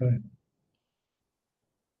 Australia.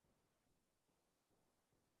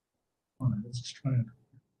 Oh, no, that's Australia.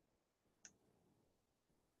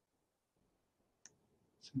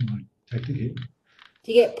 Tactic here.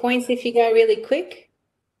 Do you get points if you go really quick?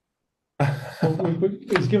 Well,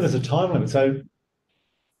 he's given us a time limit, so.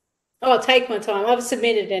 Oh, I'll take my time. I've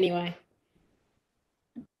submitted anyway.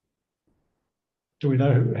 Do we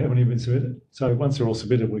know how many have been submitted? So once they're all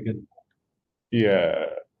submitted, we can. Yeah,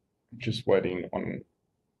 just waiting on.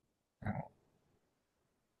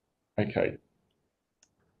 Okay.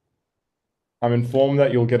 I'm informed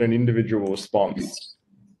that you'll get an individual response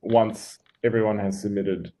once everyone has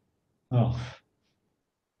submitted. Oh.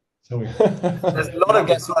 So we. There's a lot of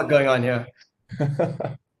guesswork going on here.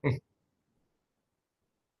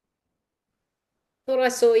 Thought I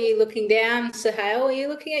saw you looking down, Suhail. Are you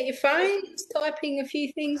looking at your phone, just typing a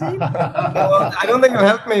few things in? Well, I don't think it'll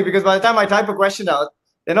help me because by the time I type a question out,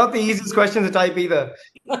 they're not the easiest questions to type either.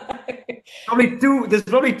 Probably two. There's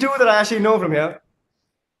probably two that I actually know from here.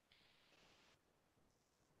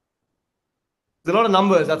 There's a lot of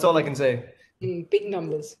numbers. That's all I can say. Big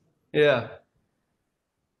numbers. Yeah.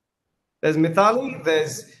 There's Mithali.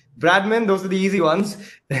 There's Bradman. Those are the easy ones.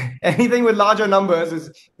 Anything with larger numbers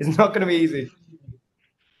is not going to be easy.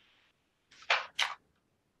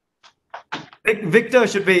 Victor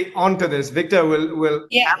should be onto this. Victor will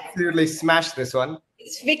absolutely smash this one.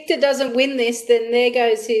 If Victor doesn't win this, then there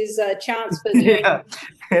goes his chance for doing. Yeah.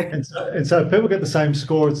 and so if people get the same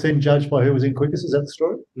score, it's then judged by who was in quickest. Is that the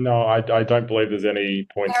story? No, I don't believe there's any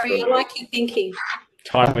points Barry, I like your thinking.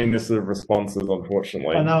 timeliness of responses,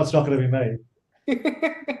 unfortunately. I know it's not going to be me.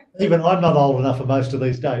 Even I'm not old enough for most of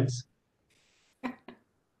these dates.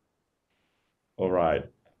 All right.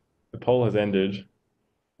 The poll has ended.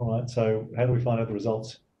 All right, so how do we find out the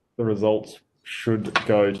results? The results should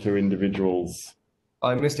go to individuals.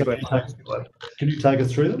 I missed it. Can you take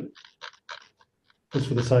us through them? Just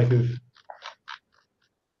for the sake of...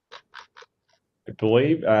 I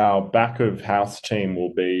believe our back of house team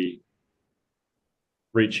will be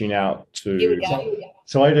reaching out to... Here we go.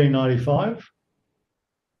 So 1895.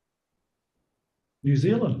 New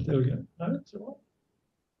Zealand. There we go. No, that's all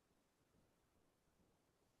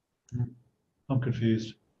right. I'm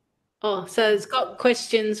confused. Oh, so it's got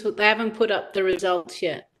questions. They haven't put up the results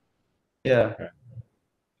yet. Yeah. Okay.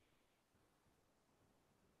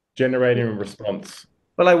 Generating a response.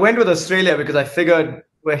 Well, I went with Australia because I figured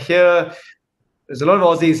we're here. There's a lot of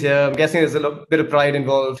Aussies here. I'm guessing there's a bit of pride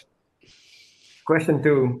involved. Question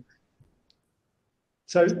 2.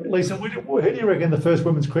 So, Lisa, who do you reckon the first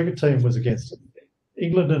women's cricket team was against?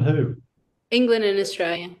 England and who? England and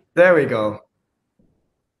Australia. There we go.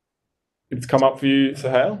 It's come up for you,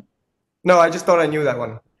 Suhail? No, I just thought I knew that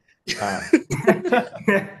one. Ah.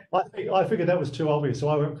 I figured that was too obvious, so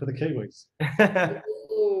I went for the Kiwis.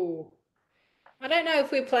 Ooh. I don't know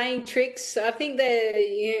if we're playing tricks. I think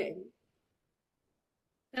they're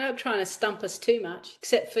not trying to stump us too much,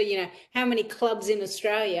 except for, how many clubs in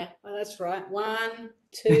Australia? Oh, that's right. 1,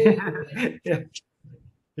 2. Yeah.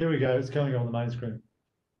 Here we go. It's coming on the main screen.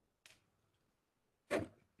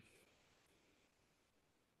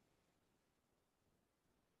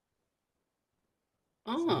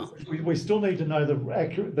 Oh. We still need to know the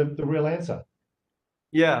real answer.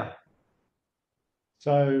 Yeah.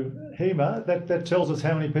 So, Hema, that tells us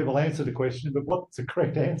how many people answered the question, but what's the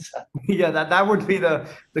correct answer? Yeah, that would be the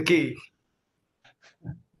key.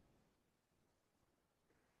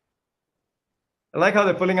 I like how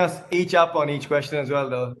they're pulling us each up on each question as well,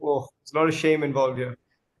 though. Oh, there's a lot of shame involved here.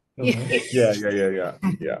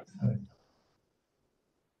 Yeah.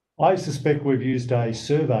 I suspect we've used a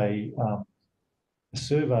survey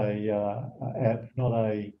app, not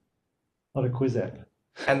a quiz app.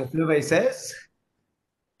 And the survey says?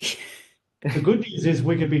 The good news is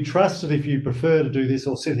we can be trusted if you prefer to do this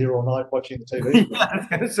or sit here all night watching the TV. Yeah, I was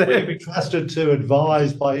going to say. We can be trusted to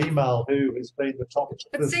advise by email who has been the top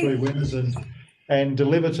 3 winners and and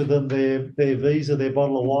deliver to them their visa, their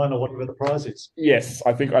bottle of wine, or whatever the prize is. Yes,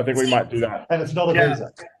 I think we might do that. And it's not a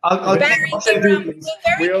visa. I'll Barry, take option two, we're please.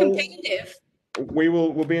 very competitive.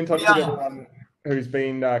 We'll be in touch with everyone who's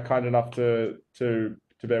been kind enough to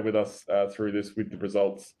bear with us through this with the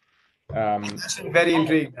results. I'm very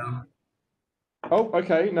intrigued now. Oh,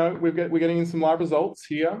 okay. No, we're getting in some live results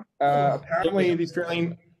here. Apparently, the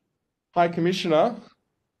Australian High Commissioner,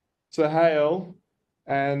 Suhail,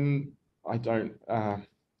 and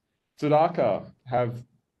Sthalekar have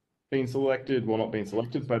been selected. Well, not been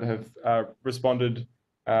selected, but have responded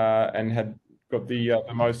and had got the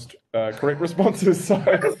most correct responses. So,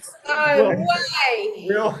 No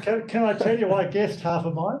way. Can I tell you I guessed half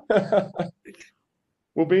of mine?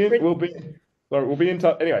 We'll be in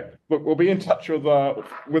touch. Anyway, look, we'll be in touch with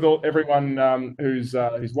everyone who's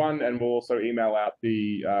won, and we'll also email out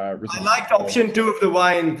the results. I liked option 2 of the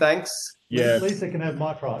wine, thanks. Yeah, Lisa can have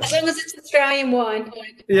my prize. As long as it's Australian wine.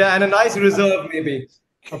 Yeah, and a nice reserve maybe.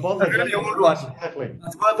 A bottle A of really old one. Catlin.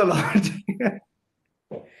 It's worth a lot.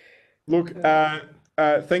 look,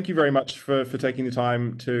 thank you very much for taking the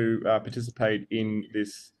time to participate in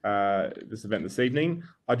this event this evening.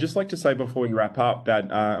 I'd just like to say before we wrap up that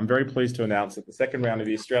I'm very pleased to announce that the second round of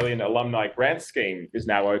the Australian Alumni Grant Scheme is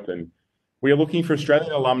now open. We are looking for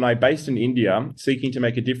Australian alumni based in India seeking to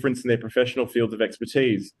make a difference in their professional fields of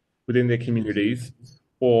expertise within their communities,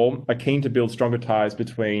 or are keen to build stronger ties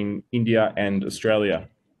between India and Australia.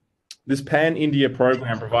 This Pan-India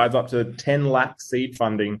program provides up to 10 lakh seed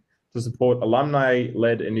funding to support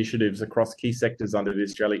alumni-led initiatives across key sectors under the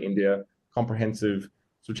Australia-India Comprehensive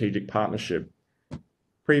Strategic Partnership.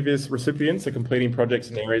 Previous recipients are completing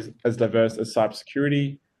projects in areas as diverse as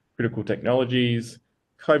cybersecurity, critical technologies,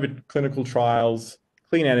 COVID clinical trials,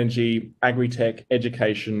 clean energy, agri-tech,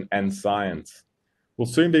 education, and science. We'll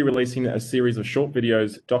soon be releasing a series of short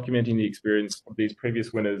videos documenting the experience of these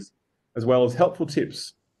previous winners, as well as helpful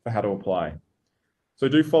tips for how to apply. So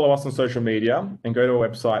do follow us on social media and go to our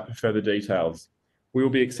website for further details. We will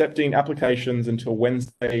be accepting applications until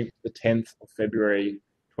Wednesday, the 10th of February,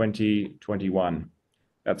 2021.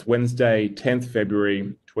 That's Wednesday, 10th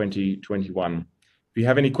February, 2021. If you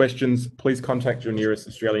have any questions, please contact your nearest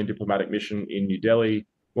Australian diplomatic mission in New Delhi,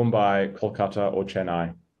 Mumbai, Kolkata, or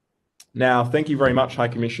Chennai. Now, thank you very much, High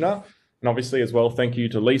Commissioner. And obviously as well, thank you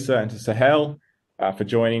to Lisa and to Suhail for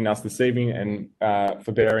joining us this evening and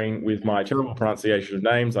for bearing with my terrible pronunciation of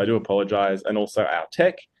names. I do apologize. And also our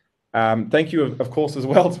tech. Thank you, of course, as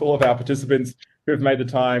well to all of our participants who have made the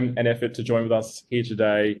time and effort to join with us here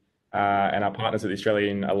today and our partners at the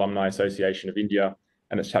Australian Alumni Association of India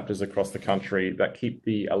and its chapters across the country that keep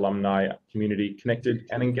the alumni community connected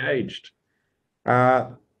and engaged.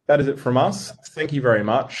 That is it from us. Thank you very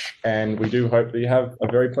much. And we do hope that you have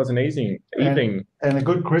a very pleasant evening. And a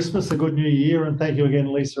good Christmas, a good New Year. And thank you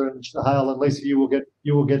again, Lisa and Suhail. And Lisa, you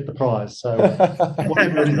will get the prize. So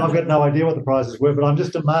whatever it is, I've got no idea what the prizes were, but I'm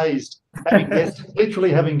just amazed having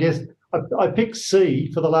guessed. I picked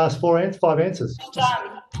C for the last 5 answers.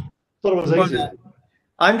 Thought it was easy.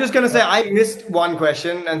 I'm just going to say I missed one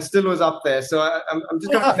question and still was up there. So I'm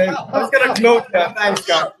just going to close there. Thanks,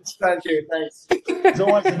 guys. Thank you. Thanks. There's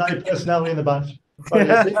always a no personality in the bunch.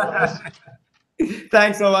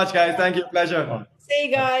 Thanks so much, guys. Thank you. Pleasure. See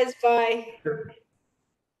you guys. Bye.